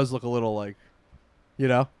video does look a little like, you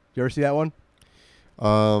ever see that one?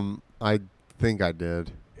 I think I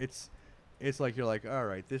did. It's like you're like, all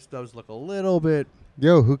right, this does look a little bit.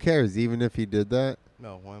 Yo, who cares? Even if he did that?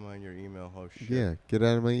 No, why am I in your email? Oh shit. Yeah, get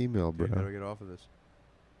out of my email, bro. You better get off of this.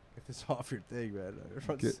 Get this off your thing, man.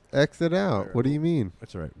 Exit out. What do you mean?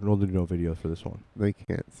 That's all right. We'll do no videos for this one. They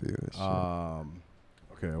can't see this shit.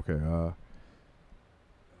 Okay.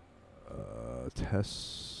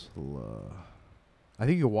 Tesla. I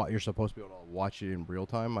think you're supposed to be able to watch it in real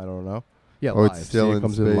time. I don't know. Yeah, Oh, live. it's still See, it in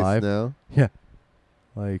comes space in live now? Yeah.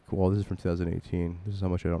 Like, well, this is from 2018. This is how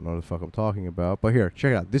much I don't know the fuck I'm talking about. But here,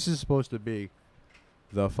 check it out. This is supposed to be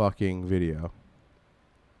the fucking video.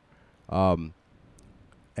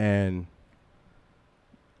 And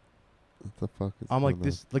What the fuck is I'm like, going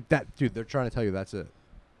this, like that, dude. They're trying to tell you that's it.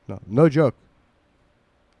 No joke.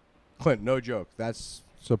 Clint, no joke. That's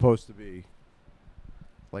supposed to be.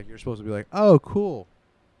 Like, you're supposed to be like, oh, cool.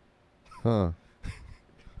 on? Huh.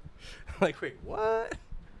 Like, wait, what?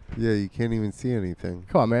 Yeah, you can't even see anything.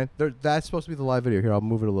 Come on, man. That's supposed to be the live video. Here, I'll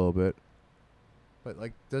move it a little bit. But,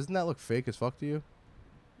 like, doesn't that look fake as fuck to you?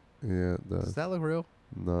 Yeah, it does. Does that look real?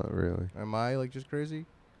 Not really. Am I, like, just crazy?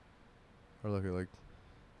 Or look at, like,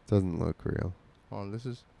 Doesn't look real. hold on, this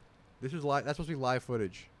is live. That's supposed to be live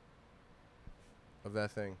footage of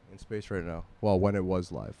that thing in space right now. Well, when it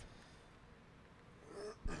was live.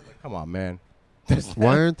 Like, come on, man.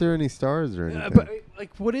 Why aren't there any stars or anything? But,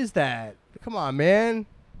 like, what is that? Come on, man.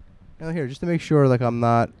 Now, here, just to make sure, like, I'm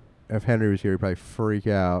not. If Henry was here, he'd probably freak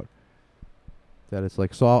out. That it's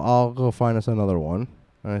like, so I'll go find us another one.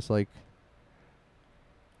 And it's like,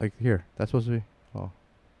 here, that's supposed to be. Oh,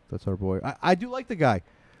 that's our boy. I do like the guy.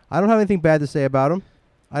 I don't have anything bad to say about him.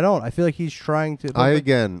 I don't. I feel like he's trying to.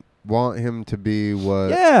 again want him to be what.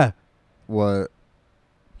 Yeah. What?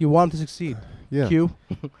 You want him to succeed. Yeah. Q.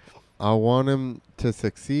 I want him to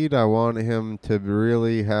succeed. I want him to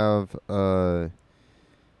really have the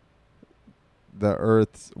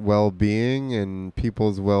Earth's well-being and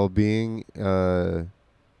people's well-being Yeah.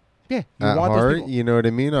 at heart. You know what I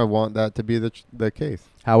mean? I want that to be the case.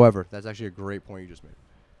 However, that's actually a great point you just made.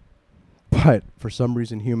 But for some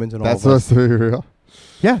reason, humans and That's all that. supposed to be real.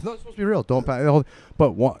 Yeah, no, it's supposed to be real. Don't.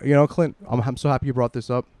 But Clint, I'm so happy you brought this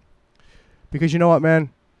up because you know what, man.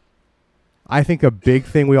 I think a big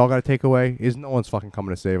thing we all got to take away is no one's fucking coming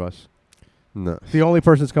to save us. No. The only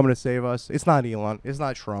person that's coming to save us, it's not Elon, it's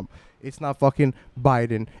not Trump, it's not fucking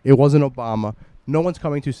Biden, it wasn't Obama. No one's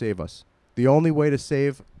coming to save us. The only way to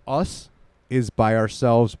save us is by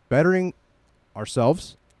ourselves, bettering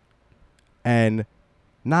ourselves, and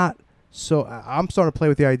not. So I'm starting to play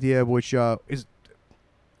with the idea, which is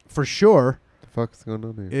for sure. The fuck's going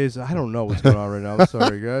on here? Is I don't know what's going on right now. I'm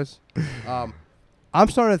sorry, guys. I'm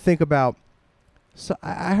starting to think about. So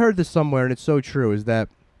I heard this somewhere, and it's so true. Is that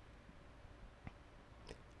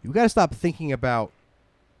you got to stop thinking about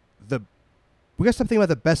the. We got to stop thinking about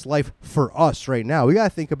the best life for us right now. We got to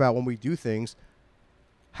think about when we do things,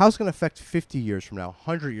 how it's going to affect 50 years from now,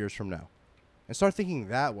 100 years from now, and start thinking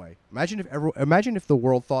that way. Imagine if the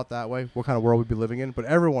world thought that way. What kind of world we'd be living in? But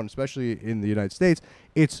everyone, especially in the United States,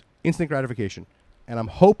 it's instant gratification, and I'm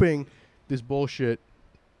hoping this bullshit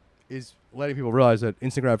is letting people realize that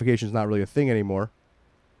instant gratification is not really a thing anymore.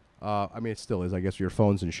 I mean, it still is, I guess, with your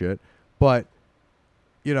phones and shit. But,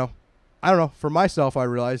 I don't know. For myself, I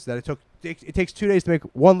realized that it takes 2 days to make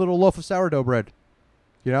one little loaf of sourdough bread,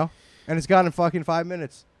 and it's gone in fucking 5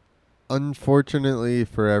 minutes. Unfortunately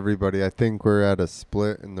for everybody, I think we're at a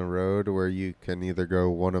split in the road where you can either go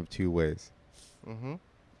one of two ways. Mm-hmm.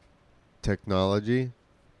 Technology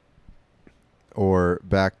or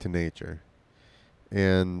back to nature.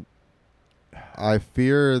 And I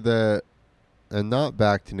fear that and not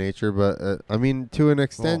back to nature, but I mean, to an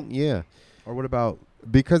extent, yeah. Or what about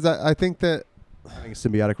Because I think that having a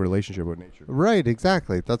symbiotic relationship with nature? right,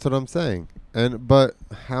 exactly. That's what I'm saying. But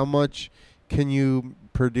how much can you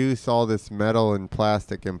produce all this metal and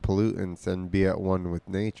plastic and pollutants and be at one with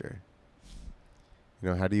nature? You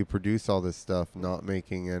know, how do you produce all this stuff not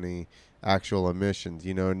making any actual emissions?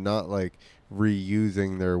 You know, not like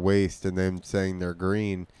reusing their waste and then saying they're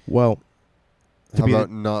green. Well, How about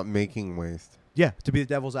not making waste? yeah, to be the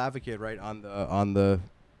devil's advocate, right? On the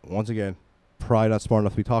once again, probably not smart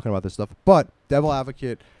enough to be talking about this stuff, but devil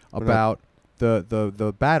advocate about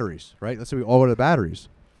the batteries, right? Let's say we all go to the batteries.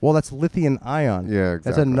 Well, that's lithium ion. Yeah,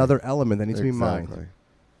 exactly. That's another element that needs to be mined.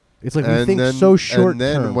 It's like we And think then, so short and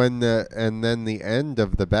then term. when the end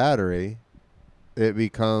of the battery, it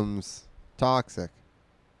becomes toxic.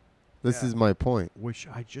 This Yeah. is my point. Which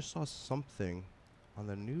I just saw something on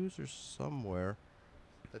the news or somewhere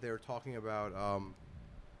that they were talking about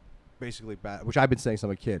basically which I've been saying since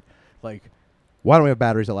I'm a kid. Like, why don't we have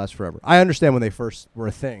batteries that last forever? I understand when they first were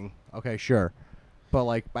a thing. Okay, sure. But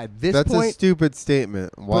like by this That's point, a stupid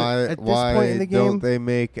statement. Why at this point in the game, don't they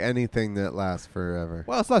make anything that lasts forever?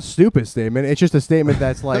 well, it's not a stupid statement. It's just a statement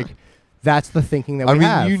that's like that's the thinking that we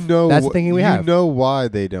have. You know, that's the thinking we have. You know why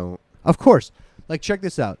they don't. Of course. Like, check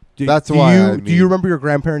this out. Do That's you, why I Do you mean- remember your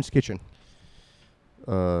grandparents' kitchen?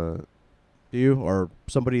 Uh, Do you? Or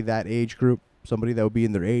somebody that age group? Somebody that would be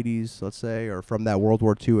in their 80s, let's say, or from that World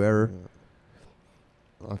War II era?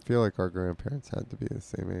 I feel like our grandparents had to be the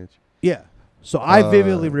same age. Yeah. So I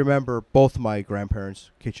vividly remember both my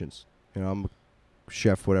grandparents' kitchens. You know, I'm a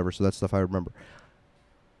chef, whatever, so that's stuff I remember.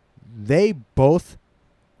 They both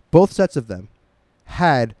sets of them,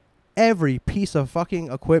 had every piece of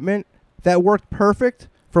fucking equipment that worked perfect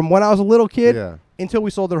from when I was a little kid Yeah. until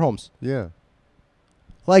we sold their homes. Yeah.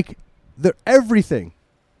 Like, everything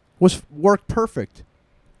worked perfect.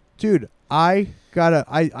 Dude, I put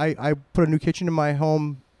a new kitchen in my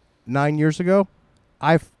home 9 years ago.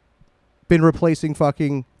 I've been replacing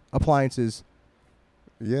fucking appliances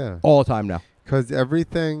Yeah. all the time now. Because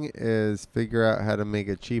everything is figure out how to make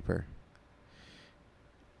it cheaper.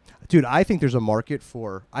 Dude, I think there's a market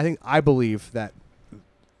for... I believe that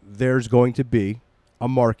there's going to be a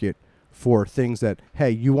market for things that,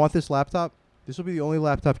 hey, you want this laptop? This will be the only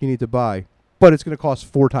laptop you need to buy, but it's going to cost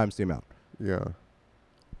 4 times the amount. Yeah.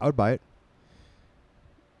 I would buy it.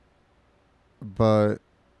 But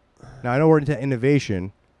Now, I know we're into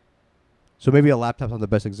innovation, so maybe a laptop's not the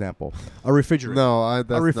best example. A refrigerator. no,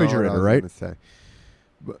 that's refrigerator, not what I was right? gonna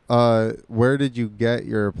say. But, where did you get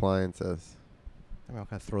your appliances? I mean, I'm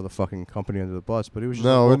going to throw the fucking company under the bus, but it was just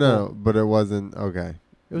No, but it wasn't okay.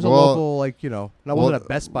 It was a Well- local, like, you know, it wasn't a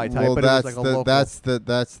Best Buy type, well, but it was like a local. that's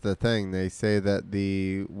the thing. They say that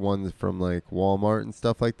the ones from like Walmart and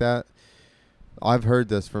stuff like that. I've heard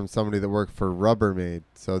this from somebody that worked for Rubbermaid.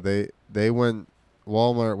 So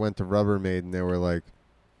Walmart went to Rubbermaid and they were like,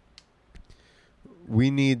 we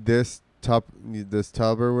need this tub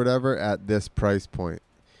or whatever at this price point.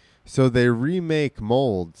 So they remake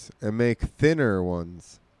molds and make thinner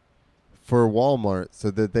ones for Walmart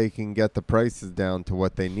so that they can get the prices down to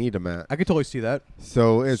what they need them at. I could totally see that.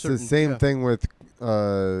 So it's the Certain- same yeah. thing with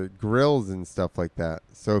grills and stuff like that.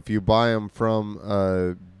 So if you buy them from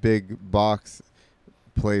a big box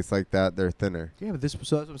place like that, they're thinner. Yeah, but so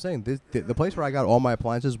that's what I'm saying. The place where I got all my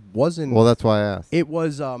appliances was in... Well, that's why I asked. It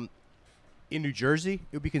was in New Jersey.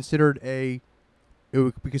 It would be considered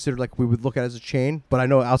like we would look at it as a chain, but I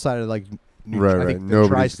know outside of like I think the Nobody's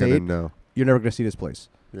tri-state, gonna know. you're never going to see this place.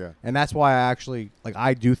 Yeah. And that's why I actually, like,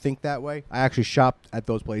 I do think that way. I actually shopped at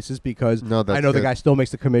those places because No, that's I know the good. guy still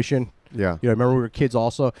makes the commission. Yeah. You know, remember we were kids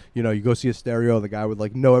also, you know, you go see a stereo, the guy would,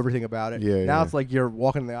 like, know everything about it. Yeah, Now yeah. it's like you're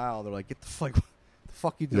walking in the aisle, and they're like, what the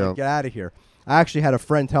fuck you doing? Yep. Get out of here. I actually had a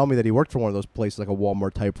friend tell me that he worked for one of those places, like a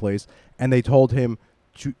Walmart type place, and they told him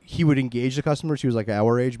he would engage the customers. He was like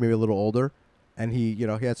our age, maybe a little older, and he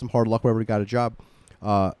had some hard luck wherever he got a job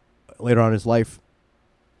later on in his life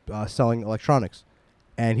selling electronics.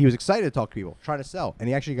 And he was excited to talk to people, trying to sell. And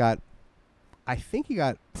he actually I think he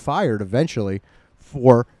got fired eventually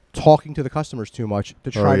for talking to the customers too much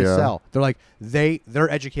to try to sell. They're like, they're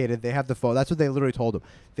educated. They have the phone. That's what they literally told him.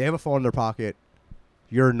 They have a phone in their pocket.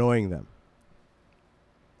 You're annoying them.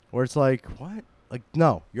 Where it's like, what? Like,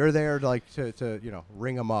 no, you're there to, like, to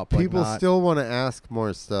ring them up. People like still want to ask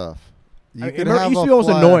more stuff. You it could used have to a be almost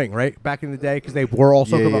flat- annoying, right? Back in the day, because they were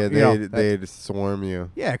also they'd swarm you.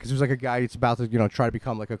 yeah, because there's like a guy that's about to try to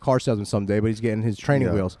become like a car salesman someday, but he's getting his training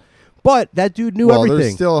Yeah. wheels. But that dude knew Well, they're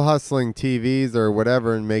everything. still hustling TVs or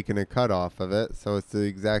whatever and making a cut off of it, so it's the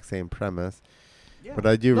exact same premise. Yeah. But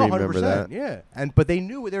I do No, remember 100%, that. Yeah, but they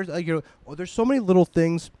knew there's like there's so many little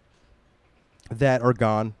things that are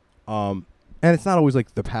gone, and it's not always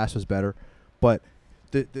like the past was better, but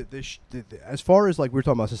the as far as like we were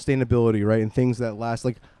talking about sustainability, right, and things that last,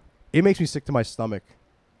 like it makes me sick to my stomach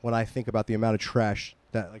when I think about the amount of trash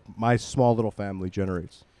that like my small little family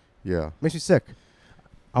generates. Yeah. Makes me sick.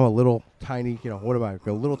 I'm a little tiny, what am I?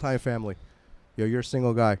 A little tiny family. You're a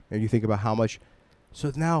single guy, and you think about how much.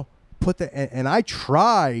 So now put that, and I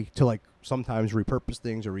try to like sometimes repurpose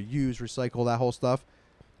things or reuse, recycle that whole stuff.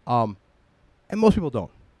 And most people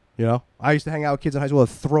don't. I used to hang out with kids in high school that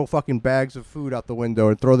throw fucking bags of food out the window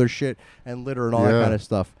and throw their shit and litter and all that kind of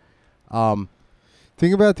stuff.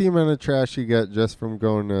 Think about the amount of trash you get just from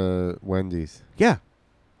going to Wendy's. Yeah.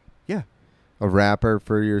 A wrapper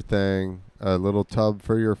for your thing, a little tub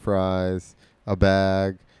for your fries, a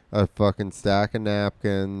bag, a fucking stack of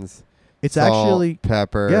napkins. It's salt, actually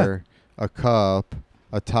pepper, a cup,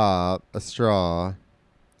 a top, a straw.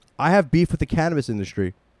 I have beef with the cannabis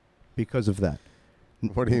industry because of that.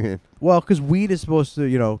 What do you mean? Well, because weed is supposed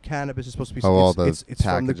to, cannabis is supposed to be. All the it's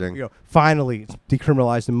packaging. From the, finally, it's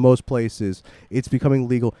decriminalized in most places. It's becoming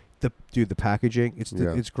legal. The packaging,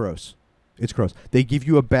 it's gross. It's gross. They give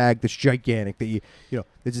you a bag that's gigantic. That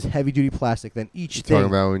it's just heavy duty plastic. Then each You're thing. talking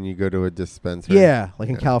about when you go to a dispensary. Yeah, like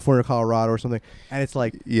in California, or Colorado, or something. And it's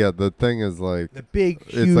like the thing is like the big,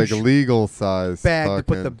 huge it's like a legal size bag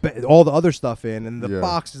to put all the other stuff in, and the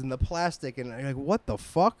boxes and the plastic, and you're like, what the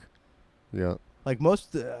fuck? Yeah. Like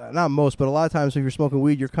not most, but a lot of times if you're smoking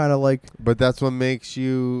weed, you're kind of like. But that's what makes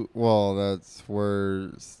you. Well, that's where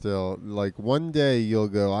still like one day you'll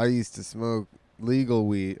go, I used to smoke legal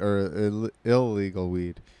weed or illegal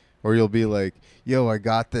weed, or you'll be like, yo, I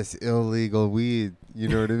got this illegal weed, you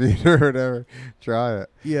know what I mean, or whatever. Try it.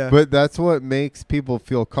 Yeah. But that's what makes people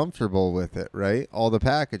feel comfortable with it, right? All the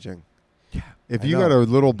packaging. Yeah. If you got a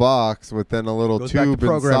little box with then a little tube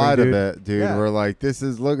inside of it, dude, we're like,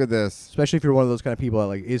 look at this. Especially if you're one of those kind of people that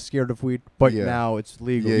like is scared of weed, but now it's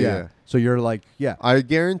legal. Yeah. So you're like, I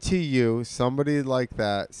guarantee you, somebody like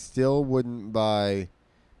that still wouldn't buy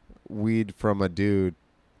weed from a dude,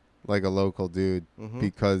 like a local dude,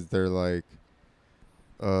 because they're like,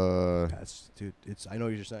 it's. I know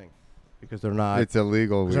what you're saying, because they're not. It's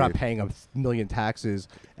illegal. They're not paying a million taxes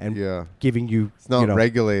and giving you. It's not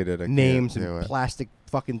regulated. Names and plastic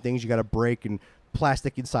fucking things you got to break, and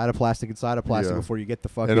plastic inside of plastic before you get the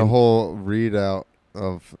fucking. And a whole readout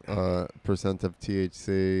of percent of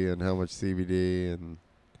THC and how much CBD and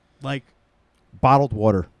like bottled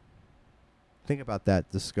water. Think about that.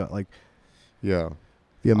 The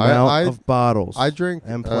amount of bottles I drink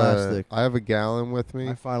and plastic. I have a gallon with me.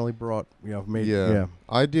 I finally brought,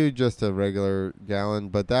 I do just a regular gallon,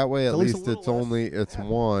 but that way at least it's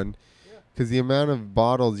one, because the amount of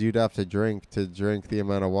bottles you'd have to drink the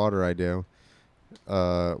amount of water I do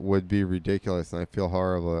would be ridiculous, and I feel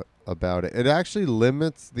horrible about it. It actually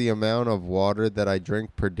limits the amount of water that I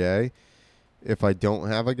drink per day if I don't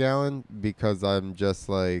have a gallon, because I'm just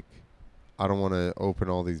like, I don't want to open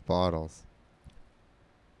all these bottles.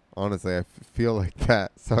 Honestly, I feel like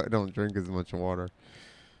that, so I don't drink as much water.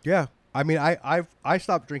 Yeah, I mean, I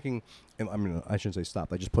stopped drinking, and I mean, I shouldn't say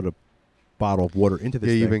stopped. I just put a bottle of water into this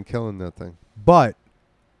thing. Yeah, you've been killing that thing. But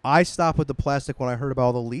I stopped with the plastic when I heard about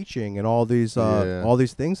all the leaching and all these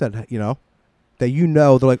things that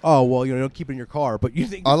they're like, oh well, don't keep it in your car, but you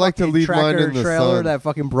think I like to leave mine in the trailer sun. that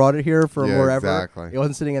fucking brought it here from wherever. Exactly. It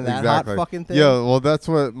wasn't sitting in that hot fucking thing. Yeah, well, that's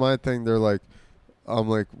what my thing. They're like, I'm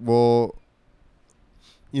like, well,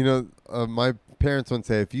 my parents would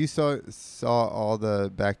say, if you saw all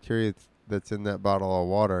the bacteria that's in that bottle of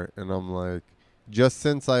water, and I'm like, just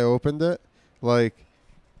since I opened it, like,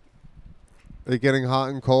 it getting hot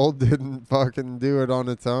and cold didn't fucking do it on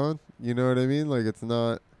its own. You know what I mean? Like, it's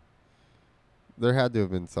not. There had to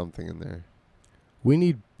have been something in there. We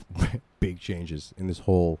need big changes in this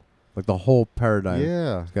whole, like the whole paradigm.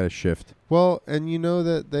 Yeah, it's got to shift. Well, and you know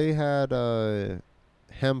that they had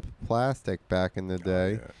hemp plastic back in the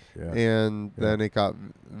day, and then it got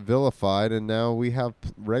vilified, and now we have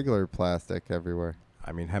regular plastic everywhere.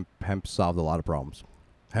 I mean, hemp solved a lot of problems.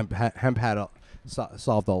 Hemp had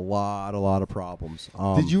solved a lot of problems.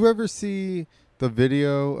 Did you ever see the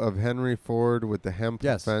video of Henry Ford with the hemp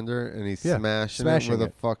fender, and he's smashing it with a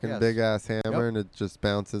fucking big ass hammer, and it just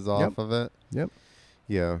bounces off of it? Yep.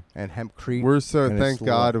 Yeah. And hempcrete. We're thank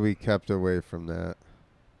God we kept away from that.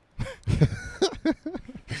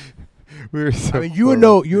 We were so. I mean, you would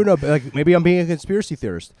know. Like, maybe I'm being a conspiracy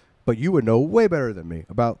theorist, but you would know way better than me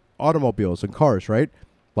about automobiles and cars, right?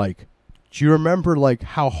 Like, do you remember like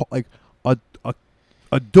how a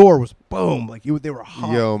door was boom, like they were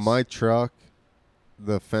hot? Yo, my truck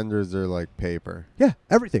the fenders are like paper. Yeah,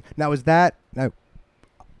 everything. Now is that now?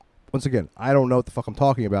 Once again, I don't know what the fuck I'm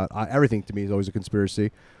talking about. Everything to me is always a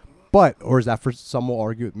conspiracy. But or is that for some will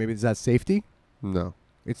argue? Maybe is that safety? No.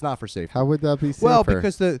 It's not for safety. How would that be safer? Well,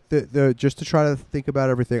 because the just to try to think about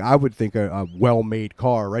everything, I would think a well-made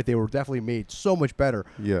car, right? They were definitely made so much better.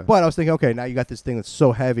 Yeah. But I was thinking, okay, now you got this thing that's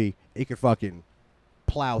so heavy, it could fucking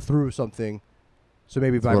plow through something. So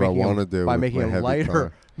maybe That's what I making wanna them, do by with making my them heavy lighter,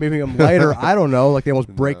 car. making them lighter. I don't know, like they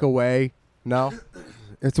almost break No. away. No,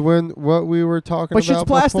 It's what we were talking But shit's about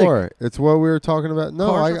plastic. before. It's what we were talking about.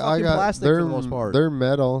 No, Cars are I fucking got plastic they're for the most part. they're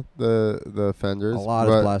metal. The fenders. a lot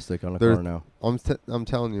but is plastic on a they're- car now. I'm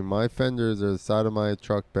telling you, my fenders are the side of my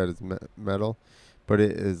truck bed is metal, but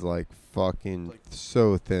it is like fucking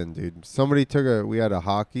so thin, dude. Somebody we had a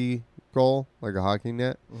hockey goal, like a hockey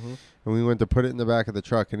net, and we went to put it in the back of the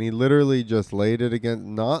truck, and he literally just laid it against,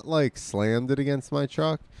 not like slammed it against my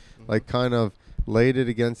truck, like kind of laid it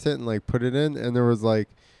against it and like put it in, and there was like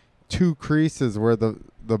 2 creases where the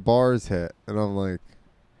bars hit, and I'm like,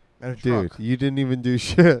 And a dude, truck. you didn't even do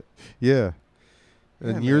shit. Yeah.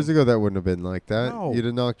 And Yeah, years man. ago, that wouldn't have been like that. No. You'd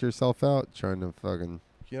have knocked yourself out trying to fucking.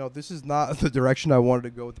 You know, this is not the direction I wanted to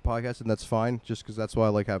go with the podcast, and that's fine. Just because that's why I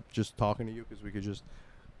like just talking to you, because we could just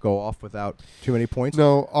go off without too many points.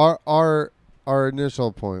 No, our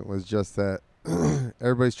initial point was just that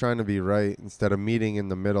everybody's trying to be right instead of meeting in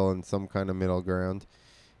the middle in some kind of middle ground,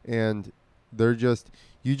 and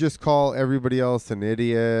you just call everybody else an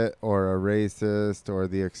idiot or a racist or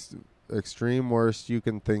the extreme worst you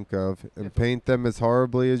can think of, and paint them as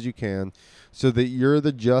horribly as you can, so that you're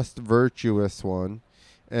the just virtuous one,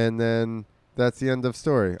 and then that's the end of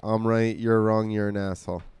story. I'm right, you're wrong, you're an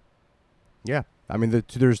asshole. Yeah, I mean,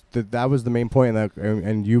 that was the main point,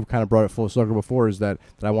 and you kind of brought it full circle before. Is that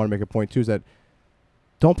I want to make a point too? Is that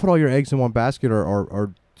don't put all your eggs in one basket,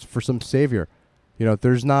 or for some savior. You know,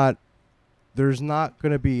 there's not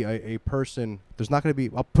going to be a person. There's not going to be.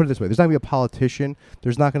 I'll put it this way. There's not going to be a politician.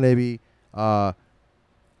 There's not going to be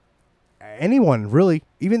anyone really.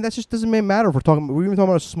 Even that just doesn't matter if we're even talking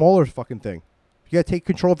about a smaller fucking thing. You got to take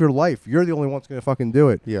control of your life. You're the only one that's going to fucking do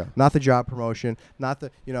it. Yeah. Not the job promotion. Not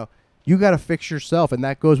the You got to fix yourself, and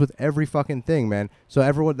that goes with every fucking thing, man. So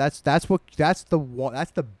everyone, that's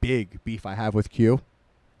the big beef I have with Q,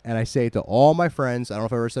 and I say it to all my friends. I don't know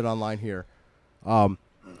if I ever said it online here.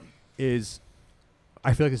 Is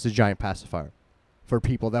I feel like it's a giant pacifier for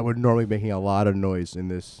people that would normally be making a lot of noise in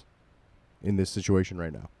this situation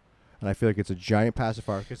right now, and I feel like it's a giant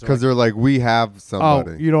pacifier Because they're like, we have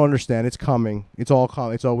somebody. Oh, you don't understand. It's coming. It's all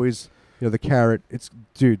coming. It's always the carrot. It's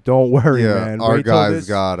dude. Don't worry, yeah, man. our Wait till guys this.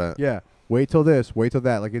 got it. Yeah. Wait till this. Wait till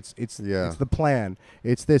that. Like it's Yeah. it's the plan.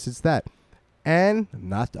 It's this. It's that. And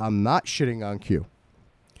I'm not shitting on Q,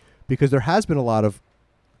 because there has been a lot of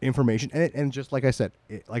information, and just like I said,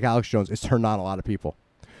 like Alex Jones, it's turned on a lot of people.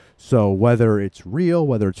 So whether it's real,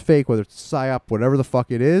 whether it's fake, whether it's psyop, whatever the fuck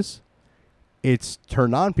it is, it's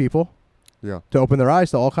turned on people. Yeah. To open their eyes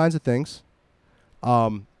to all kinds of things.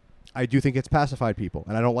 I do think it's pacified people,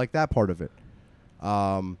 and I don't like that part of it.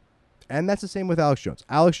 And that's the same with Alex Jones.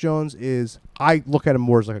 Alex Jones I look at him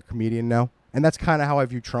more as like a comedian now, and that's kind of how I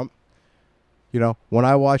view Trump. You know, when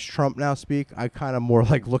I watch Trump now speak, I kind of more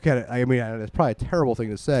like look at it. I mean, it's probably a terrible thing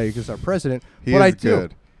to say because our president, but I do.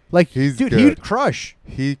 Good. Like, He's dude, good. he'd crush.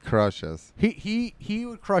 He crushes. He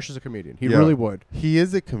would crush as a comedian. He Yeah. really would. He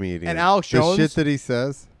is a comedian. And Alex Jones, the shit that he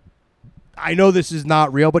says. I know this is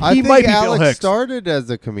not real, but I he think might be Alex Bill Hicks. started as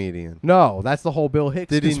a comedian. No, that's the whole Bill Hicks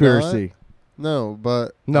Did he conspiracy. No,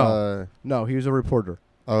 but No. No, he was a reporter.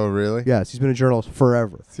 Oh, really? Yes, he's been a journalist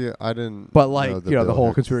forever. See, I didn't. But like, know the Bill whole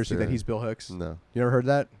Hicks conspiracy that theory. he's Bill Hicks. No. You ever heard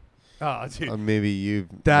that? Oh, dude. Maybe you've.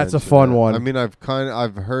 That's a mentioned fun that. one. I mean,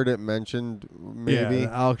 I've heard it mentioned. Maybe. Yeah,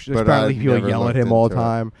 Alex. but Apparently, I've people never yell at looked him all the into it.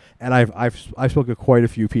 time, and I've spoken to quite a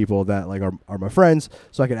few people that like are my friends,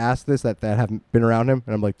 so I can ask this that haven't been around him,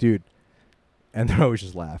 and I'm like, dude, and they always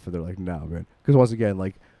just laugh, and they're like, no, man, because once again,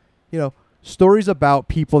 like, stories about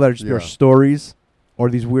people that are just Yeah. their stories or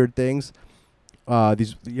these weird things.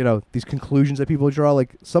 These conclusions that people draw,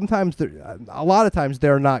 like sometimes a lot of times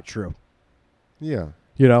they're not true. Yeah.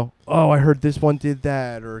 Oh, I heard this one did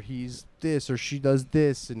that, or he's this, or she does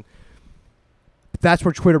this, and that's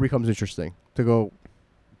where Twitter becomes interesting. To go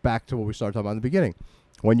back to what we started talking about in the beginning,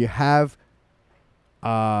 when you have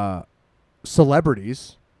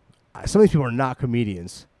celebrities, some of these people are not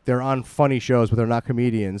comedians. They're on funny shows, but they're not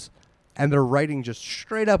comedians, and they're writing just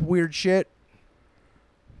straight up weird shit.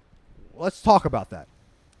 Let's talk about that.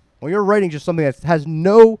 When you're writing just something that has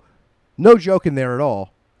no joke in there at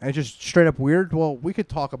all, and just straight up weird, well, we could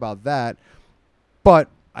talk about that, but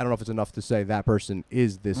I don't know if it's enough to say that person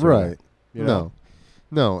is this or Right. that, you know?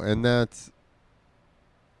 No, and that's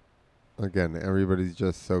again, everybody's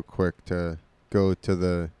just so quick to go to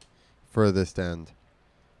the furthest end.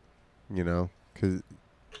 You know, because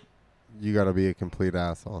you got to be a complete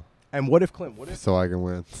asshole. And what if Clint? What if? So I can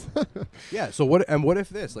win. Yeah. So what? And what if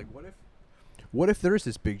this? Like, what if there is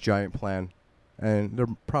this big giant plan, and there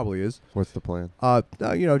probably is. What's the plan?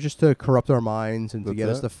 You know, just to corrupt our minds and to That's get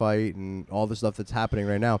us it? to fight and all the stuff that's happening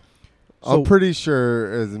right now. I'm pretty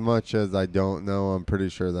sure, as much as I don't know, I'm pretty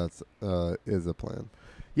sure that's is a plan.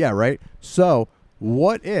 Yeah. Right. So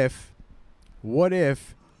what if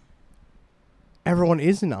everyone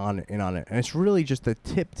isn't in on it, and it's really just the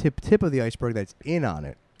tip of the iceberg that's in on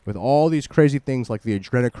it, with all these crazy things like the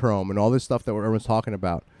adrenochrome and all this stuff that everyone's talking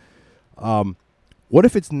about. What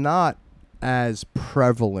if it's not as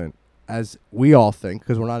prevalent as we all think,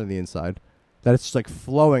 because we're not in the inside, that it's just like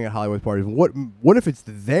flowing at Hollywood parties? What if it's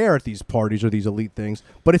there at these parties or these elite things,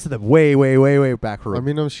 but it's at the way back room? I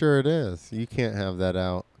mean, I'm sure it is. You can't have that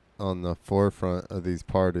out on the forefront of these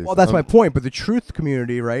parties. Well, that's my point. But the truth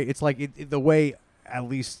community, right? It's like the way, at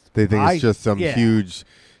least they think it's just some huge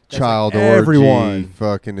child like orgy. everyone.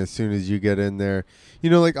 Fucking as soon as you get in there,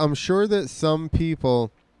 you know, like I'm sure that some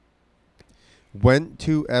people went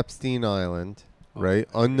to Epstein Island, right,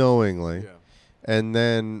 unknowingly, and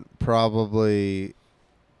then probably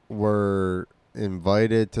were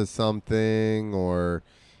invited to something, or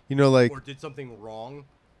you know, like, or did something wrong.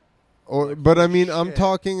 or but I mean, I'm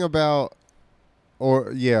talking about,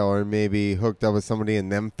 or maybe hooked up with somebody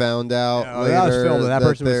and then found out later that was filmed. That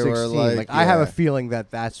person was they 16. were Like I have a feeling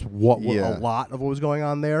that's what a lot of what was going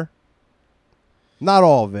on there. Not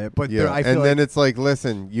all of it, but I feel and like then it's like,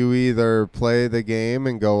 listen, you either play the game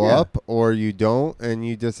and go up, or you don't and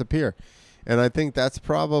you disappear. And I think that's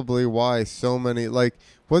probably why so many, like,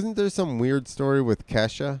 wasn't there some weird story with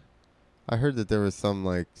Kesha? I heard that there was some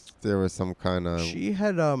kind of she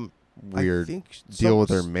had weird I think deal with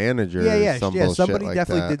her manager. Yeah. Bullshit Somebody like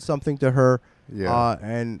definitely that. did something to her. Yeah.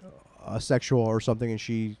 And sexual or something, and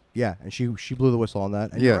she blew the whistle on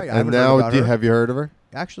that. And yeah. you're right, I and haven't heard now, about her. have you heard of her?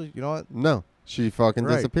 Actually, you know what? No, she fucking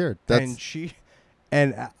Right. disappeared.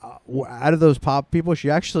 And out of those pop people, she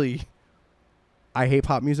actually. I hate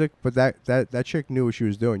pop music, but that chick knew what she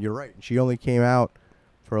was doing. You're right. She only came out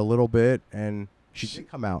for a little bit, and she did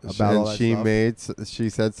come out about all that stuff. She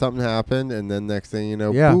said something happened, and then next thing you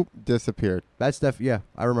know, Yeah. boop, disappeared. That's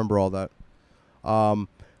I remember all that.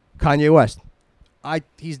 Kanye West,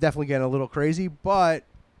 he's definitely getting a little crazy, but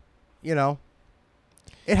you know,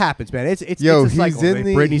 it happens, man. It's a cycle. He's in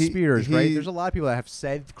the Britney Spears, right? There's a lot of people that have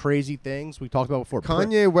said crazy things we talked about before.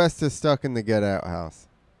 Kanye West is stuck in the Get Out house.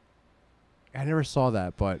 I never saw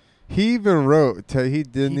that, but he even wrote. He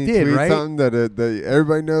did tweet right? something that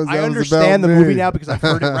everybody knows. I that understand the was about movie me. now because I've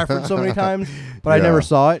heard it referenced so many times, but I Yeah. never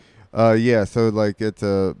saw it. So like it's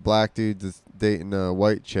a black dude just dating a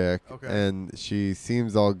white chick, and she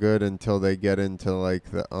seems all good until they get into like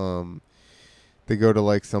they go to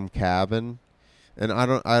like some cabin, and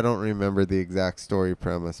I don't remember the exact story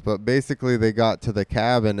premise, but basically they got to the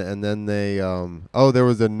cabin and then they there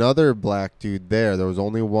was another black dude there. There was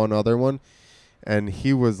only one other one, and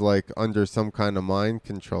he was like under some kind of mind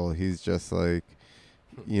control. He's just like,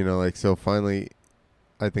 you know, like, so finally,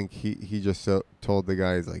 I think he just told the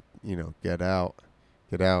guys like, you know, get out,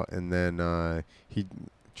 and then he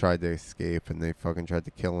tried to escape, and they fucking tried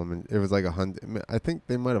to kill him, and it was like a hunt. I think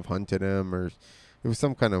they might have hunted him, or it was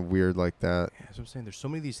some kind of weird like that. Yeah, that's what I'm saying. There's so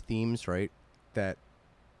many of these themes, right, that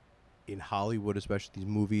in Hollywood, especially these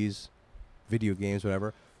movies, video games,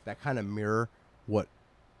 whatever, that kind of mirror what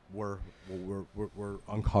we're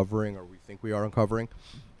uncovering, or we think we are uncovering.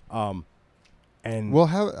 And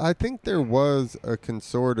I think there was a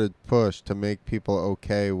concerted push to make people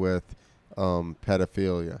okay with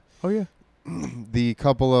pedophilia. Oh yeah. The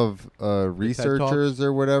couple of researchers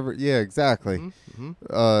or whatever. Yeah, exactly.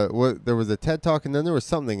 What there was a TED Talk, and then there was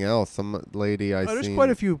something else. Some lady there's quite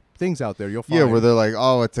a few things out there you'll find. Yeah, where they're like,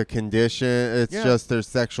 oh, it's a condition. It's Yeah. just their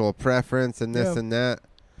sexual preference and this Yeah. and that.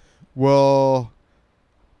 Well,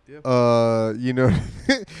 you know,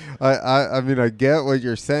 I mean, I get what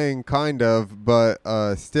you're saying, kind of, but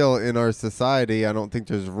still, in our society, I don't think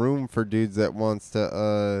there's room for dudes that wants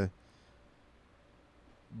to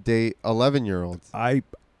date 11-year-olds. I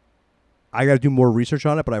got to do more research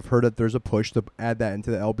on it, but I've heard that there's a push to add that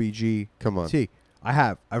into the LBGT. Come on.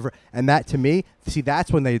 And that to me, see, that's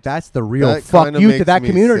the real That fuck kinda you to makes that me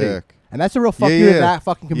community. sick. And that's the real fuck you to that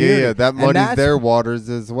fucking community. Yeah, that And muddies that's- their waters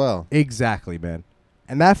as well. Exactly, man.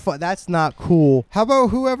 And that's not cool. How about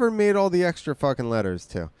whoever made all the extra fucking letters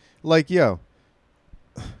too? Like, yo.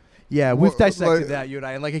 Yeah, we've Wha- dissected like- that, you and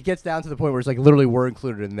I, and like it gets down to the point where it's like literally we're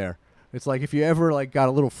included in there. It's like if you ever like got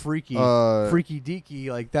a little freaky deaky,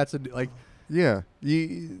 like that's Yeah,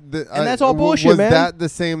 that's all bullshit, was man. Was that the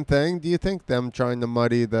same thing? Do you think them trying to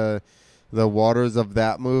muddy the waters of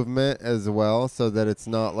that movement as well, so that it's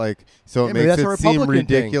not like it makes it seem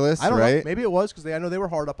ridiculous, I don't right? know. Maybe it was because I know they were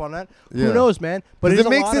hard up on that. Yeah. Who knows, man? But it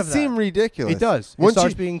makes it seem ridiculous. It does. It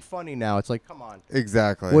starts being funny now. It's like, come on.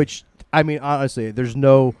 Exactly. Which I mean, honestly,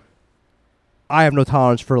 I have no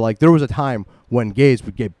tolerance for like. There was a time when gays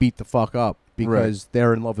would get beat the fuck up because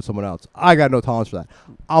they're in love with someone else. I got no tolerance for that.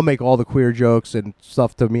 I'll make all the queer jokes and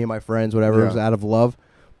stuff to me and my friends, whatever, is out of love.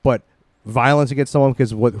 But violence against someone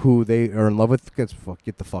because who they are in love with, get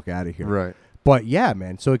the fuck out of here. Right. But yeah,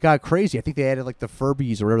 man. So it got crazy. I think they added like the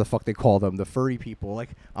Furbies or whatever the fuck they call them, the furry people. Like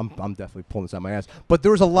I'm definitely pulling this out my ass. But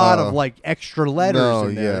there was a lot of like extra letters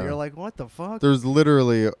in there. You're like, what the fuck? There's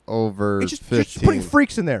literally over it's 15. just putting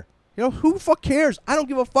freaks in there. You know, who the fuck cares? I don't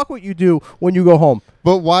give a fuck what you do when you go home.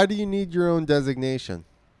 But why do you need your own designation?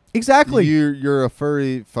 Exactly. You're a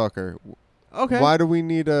furry fucker. Okay. Why do we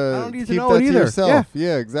need I don't need keep to know that it to either. yourself?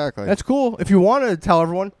 Yeah, exactly. That's cool. If you want to tell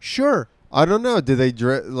everyone, sure. I don't know. Do they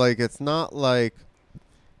like? It's not like.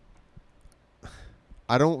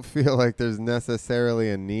 I don't feel like there's necessarily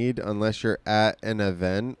a need unless you're at an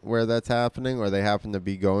event where that's happening or they happen to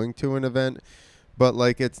be going to an event. But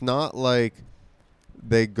like, it's not like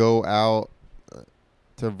they go out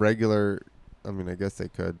to regular. I mean, I guess they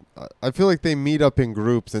could. I feel like they meet up in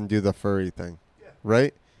groups and do the furry thing,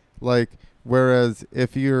 right? Like, whereas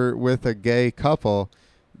if you're with a gay couple,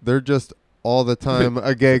 they're just all the time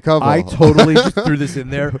a gay couple. I totally just threw this in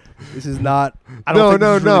there. This is not. I don't think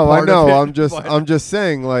this is really I part know. of it, I'm just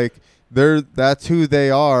saying, like, that's who they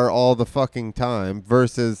are all the fucking time.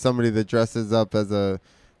 Versus somebody that dresses up as a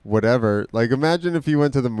whatever. Like, imagine if you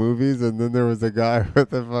went to the movies and then there was a guy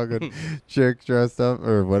with a fucking chick dressed up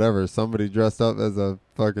or whatever. Somebody dressed up as a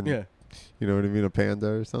fucking, you know what I mean, a panda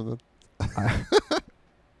or something.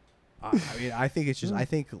 I mean, I think it's just. I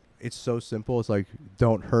think it's so simple. It's like,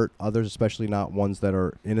 don't hurt others, especially not ones that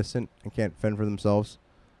are innocent and can't fend for themselves.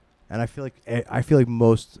 And I feel like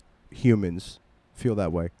most humans feel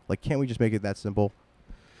that way. Like, can't we just make it that simple?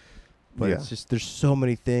 But it's just there's so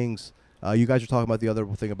many things. You guys were talking about the other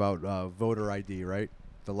thing about voter ID, right?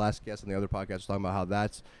 The last guest on the other podcast was talking about how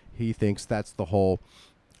he thinks that's the whole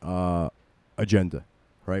agenda,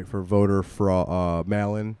 right? For voter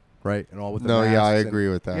mail-in. Right, and all with the masks. I agree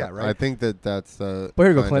with that. Yeah, right. I think that's but here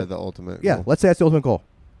you go, Clint. The ultimate. Yeah, goal. let's say that's the ultimate goal.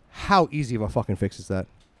 How easy of a fucking fix is that?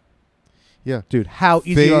 Yeah, dude. How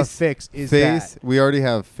easy of a fix is that? We already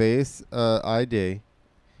have face ID.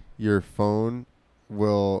 Your phone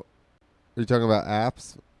will. Are you talking about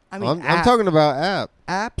apps? I mean, I'm talking about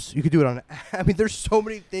apps. You could do it on. I mean, there's so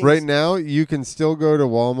many things. Right now, you can still go to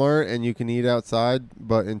Walmart and you can eat outside,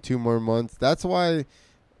 but in 2 more months, that's why.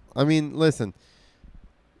 I mean, listen.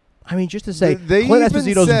 I mean, just to say, they Clint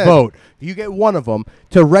Esposito's vote, you get one of them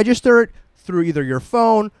to register it through either your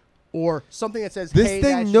phone or something that says, this hey,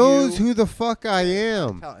 thing knows who the fuck I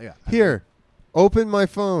am. Here, open my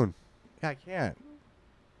phone. I can't.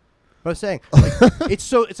 But I'm saying, like, it's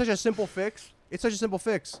such a simple fix. It's such a simple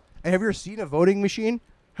fix. And have you ever seen a voting machine?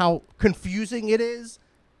 How confusing it is?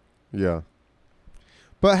 Yeah.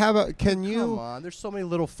 But how about come on, there's so many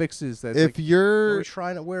little fixes that if you're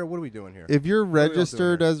what are we doing here? If you're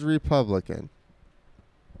registered as Republican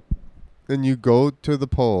and you go to the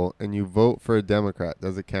poll and you vote for a Democrat,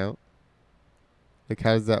 does it count? Like,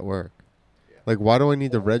 how does that work? Yeah. Like, why do I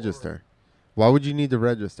need to register? Why would you need to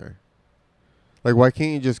register? Like, why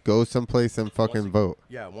can't you just go someplace and fucking vote?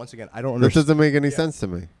 Yeah, once again, I don't understand. This doesn't make any sense to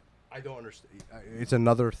me. I don't understand. It's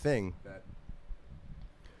another thing that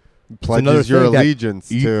pledges your allegiance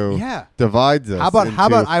to, divides us. How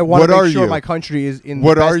about I want to make sure my country is in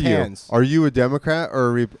the best hands? Are you a Democrat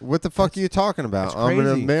or what the fuck are you talking about? I'm an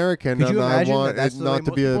American and I want it not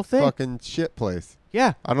to be a fucking shit place.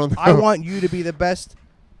 Yeah. I don't know. I want you to be the best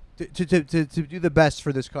to do the best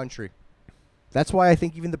for this country. That's why I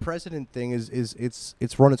think even the president thing it's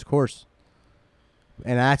run its course.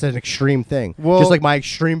 And that's an extreme thing. Well, just like my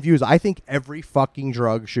extreme views, I think every fucking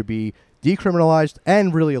drug should be decriminalized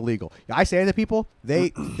and really illegal. I say that to people, they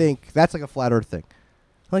think that's like a flat earth thing.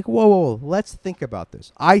 Like, whoa, let's think about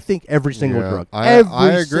this. I think every single drug. I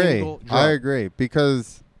agree. I agree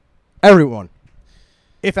because everyone.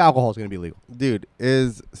 If alcohol is going to be legal. Dude,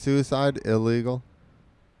 is suicide illegal?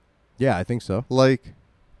 Yeah, I think so. Like,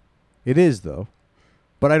 it is though.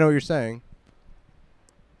 But I know what you're saying.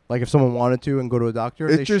 Like if someone wanted to and go to a doctor,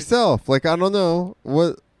 it's yourself. Like, I don't know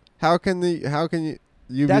how can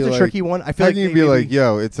you that's a tricky one. I feel like you can be like,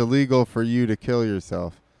 yo, it's illegal for you to kill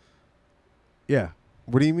yourself. Yeah.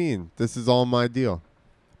 What do you mean? This is all my deal.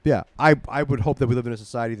 Yeah, I would hope that we live in a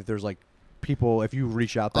society that there's like people. If you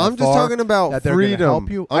reach out, that I'm just far, talking about that they're gonna freedom. help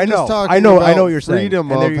you. I'm just talking I know about what you're saying.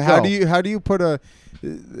 freedom And there of you how go. do you put a.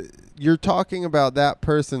 You're talking about that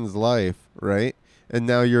person's life, right? And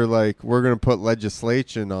now you're like, we're gonna put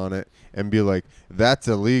legislation on it and be like, that's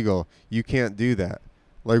illegal. You can't do that.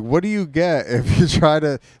 Like, what do you get if you try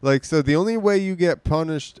to like? So the only way you get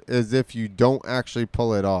punished is if you don't actually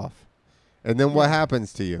pull it off, and then what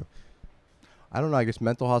happens to you? I don't know. I guess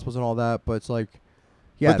mental hospitals and all that, but it's like,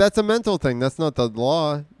 yeah, But that's a mental thing. That's not the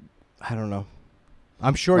law. I don't know.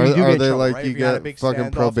 I'm sure Are- you do are get in they trouble, like right? you If had a get big fucking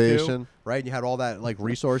standoff, too, probation? right? And you had all that like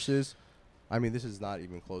resources. I mean, this is not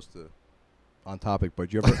even close to on topic, but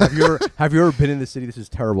have you ever been in the city? This is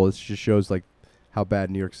terrible. This just shows like how bad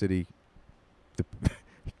New York City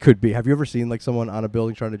could be. Have you ever seen like someone on a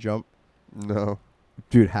building trying to jump? No.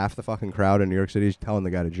 Dude, half the fucking crowd in New York City is telling the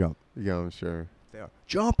guy to jump. Yeah, I'm sure. They are.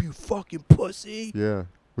 Jump, you fucking pussy. Yeah,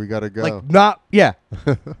 we gotta go. Like not, yeah.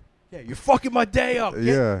 Yeah, you're fucking my day up.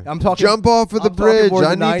 Yeah. I'm talking. Jump off of the I'm talking bridge. more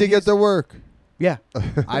I the need to get 90s. to work. Yeah,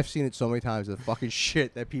 I've seen it so many times. The fucking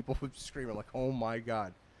shit that people would scream. I'm like, oh my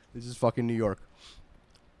god, this is fucking New York.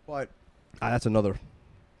 But that's another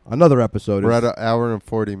episode. We're at an hour and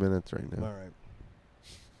 40 minutes right now. All right.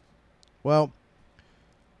 Well,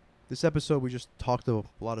 this episode we just talked a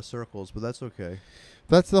lot of circles, but that's okay.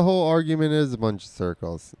 That's the whole argument, is a bunch of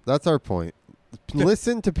circles. That's our point.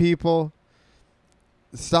 Listen to people.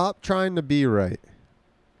 Stop trying to be right.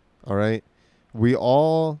 All right? We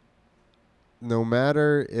all, no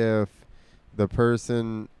matter if the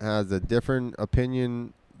person has a different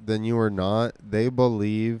opinion than you or not, they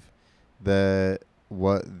believe that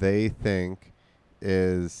what they think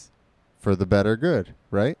is for the better good,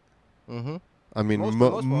 right? Mm-hmm. I mean,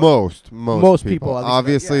 Most most people, people. at least,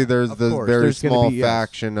 Obviously, yeah, there's of this course. very There's gonna small be, yes.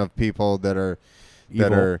 faction of people that are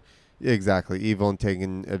Evil. exactly evil and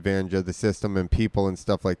taking advantage of the system and people and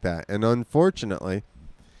stuff like that. And unfortunately,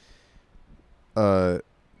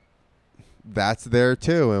 that's there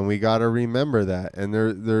too, and we got to remember that. And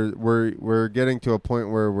we're getting to a point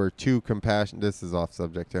where we're too compassionate. This is off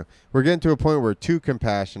subject too. We're getting to a point where we're too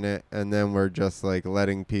compassionate, and then we're just like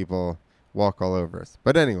letting people walk all over us.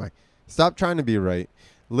 But anyway, stop trying to be right.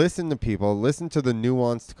 Listen to people. Listen to the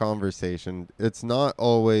nuanced conversation. It's not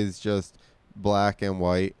always just black and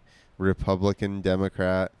white, Republican,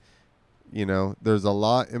 Democrat. You know, there's a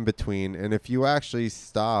lot in between. And if you actually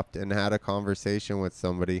stopped and had a conversation with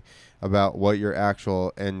somebody about what your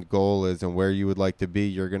actual end goal is and where you would like to be,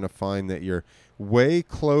 you're going to find that you're way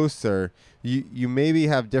closer. You maybe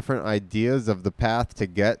have different ideas of the path to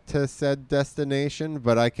get to said destination,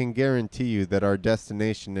 but I can guarantee you that our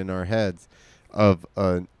destination in our heads of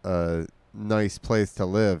a nice place to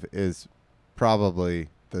live is probably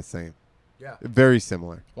the same. Yeah. Very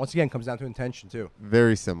similar. Once again, comes down to intention too.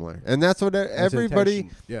 Very similar. And that's what everybody,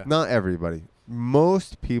 intention. Yeah. not everybody,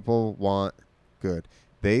 most people want good.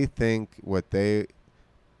 They think what they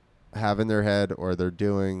have in their head or they're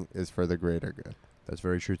doing is for the greater good. That's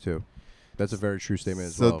very true too. That's a very true statement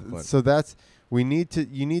as well. Clint. So that's, you need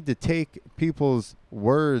to take people's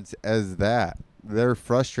words as that. They're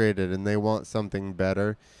frustrated and they want something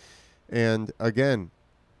better. And again,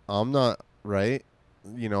 I'm not right.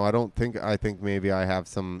 You know, I think maybe I have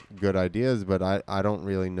some good ideas, but I don't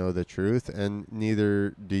really know the truth, and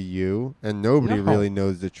neither do you, and nobody really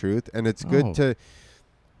knows the truth. And it's good to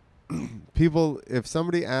people, if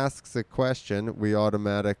somebody asks a question, we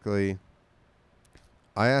automatically,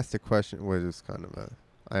 I asked a question, which is kind of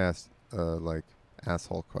I asked like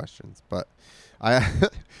asshole questions, but I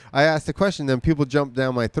asked a question, then people jump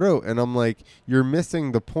down my throat, and I'm like, you're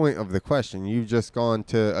missing the point of the question. You've just gone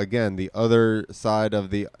to, again, the other side of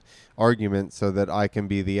the argument so that I can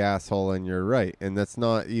be the asshole and you're right. And that's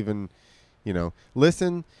not even, you know,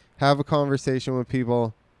 listen, have a conversation with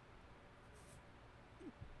people.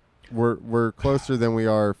 We're closer than we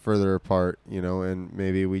are further apart, you know, and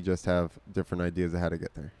maybe we just have different ideas of how to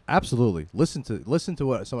get there. Absolutely. Listen to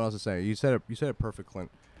what someone else is saying. You said it perfect, Clint,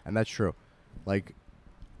 and that's true. Like,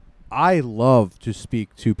 I love to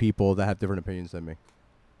speak to people that have different opinions than me.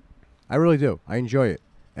 I really do. I enjoy it,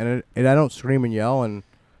 and I don't scream and yell. And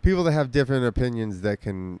people that have different opinions that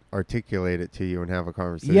can articulate it to you and have a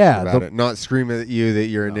conversation Yeah, about it, not scream at you that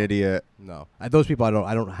you're an idiot. no, those people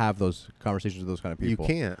I don't have those conversations with those kind of people.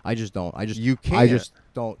 You can't. I just don't. You can't. I just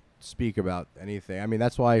don't speak about anything. I mean,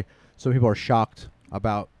 that's why some people are shocked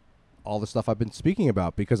about all the stuff I've been speaking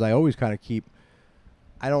about, because I always kind of keep.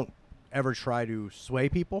 I don't ever try to sway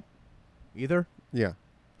people either. Yeah.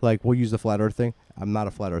 Like, we'll use the flat earth thing. I'm not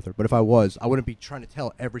a flat earther, but if I was, I wouldn't be trying to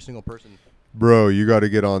tell every single person. Bro, you got to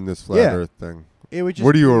get on this flat Yeah. earth thing. It would just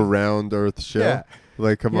What are you, be- a round earth show? Yeah.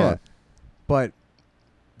 Like, come on. But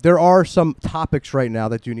there are some topics right now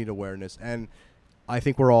that do need awareness, and I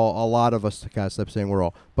think a lot of us, guys, stop saying we're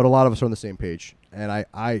all, but a lot of us are on the same page. And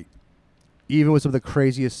I even with some of the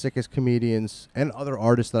craziest, sickest comedians and other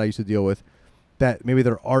artists that I used to deal with, that maybe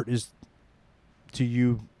their art is to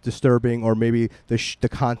you disturbing, or maybe the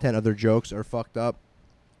content of their jokes are fucked up.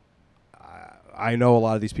 I know a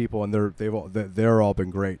lot of these people, and they're all been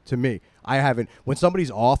great to me. I haven't. When somebody's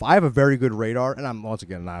off, I have a very good radar, and I'm once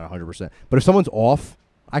again not 100%. But if someone's off,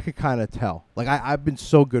 I could kind of tell. Like I've been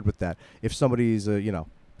so good with that. If somebody's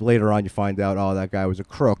later on you find out, oh, that guy was a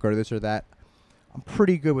crook or this or that, I'm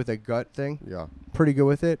pretty good with a gut thing. Yeah, pretty good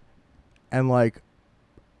with it. And like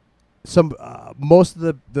most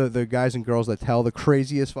of the guys and girls that tell the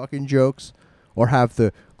craziest fucking jokes or have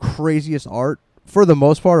the craziest art, for the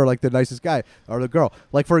most part, are like the nicest guy or the girl.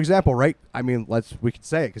 Like, for example, right? I mean, we could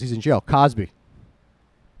say it because he's in jail. Cosby.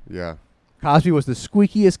 Yeah. Cosby was the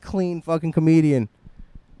squeakiest clean fucking comedian.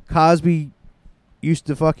 Cosby used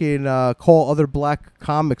to fucking call other black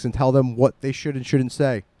comics and tell them what they should and shouldn't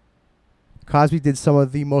say. Cosby did some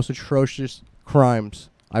of the most atrocious crimes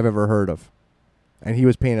I've ever heard of. And he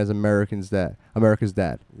was painted as America's dad.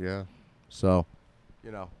 Yeah. So,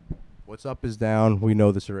 what's up is down. We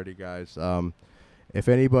know this already, guys. If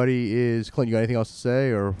anybody is... Clint, you got anything else to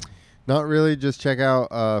say? Or not really. Just check out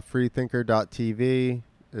freethinker.tv.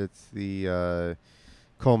 It's the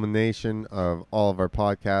culmination of all of our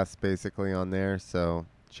podcasts basically on there. So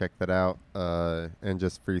check that out. And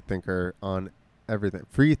just Freethinker on everything.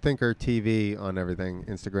 Freethinker TV on everything.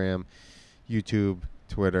 Instagram, YouTube,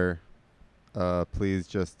 Twitter. Please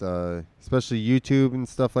just, especially YouTube and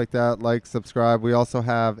stuff like that, like, subscribe. We also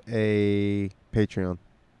have a Patreon.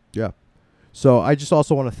 Yeah. So I just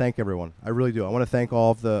also want to thank everyone. I really do. I want to thank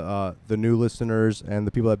all of the new listeners and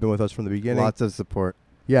the people that have been with us from the beginning. Lots of support.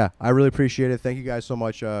 Yeah, I really appreciate it. Thank you guys so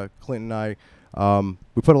much. Clint and I,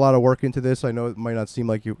 we put a lot of work into this. I know it might not seem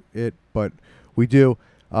like it, but we do.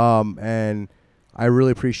 And I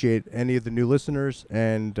really appreciate any of the new listeners.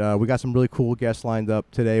 And we got some really cool guests lined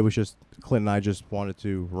up today. It was just Clint and I just wanted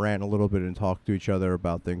to rant a little bit and talk to each other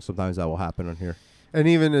about things. Sometimes that will happen on here. And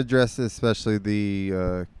even address especially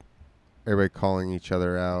the everybody calling each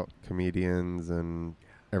other out, comedians and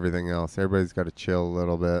everything else. Everybody's got to chill a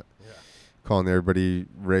little bit. Yeah. Calling everybody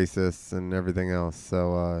racists and everything else.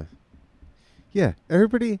 So, yeah,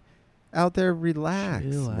 everybody out there, relax,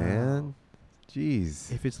 man.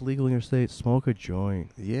 Jeez. If it's legal in your state, smoke a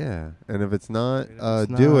joint. Yeah. And if it's not,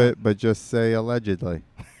 do it, but just say allegedly.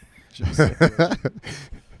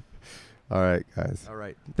 All right, guys. All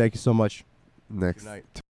right. Thank you so much. Next. Good night.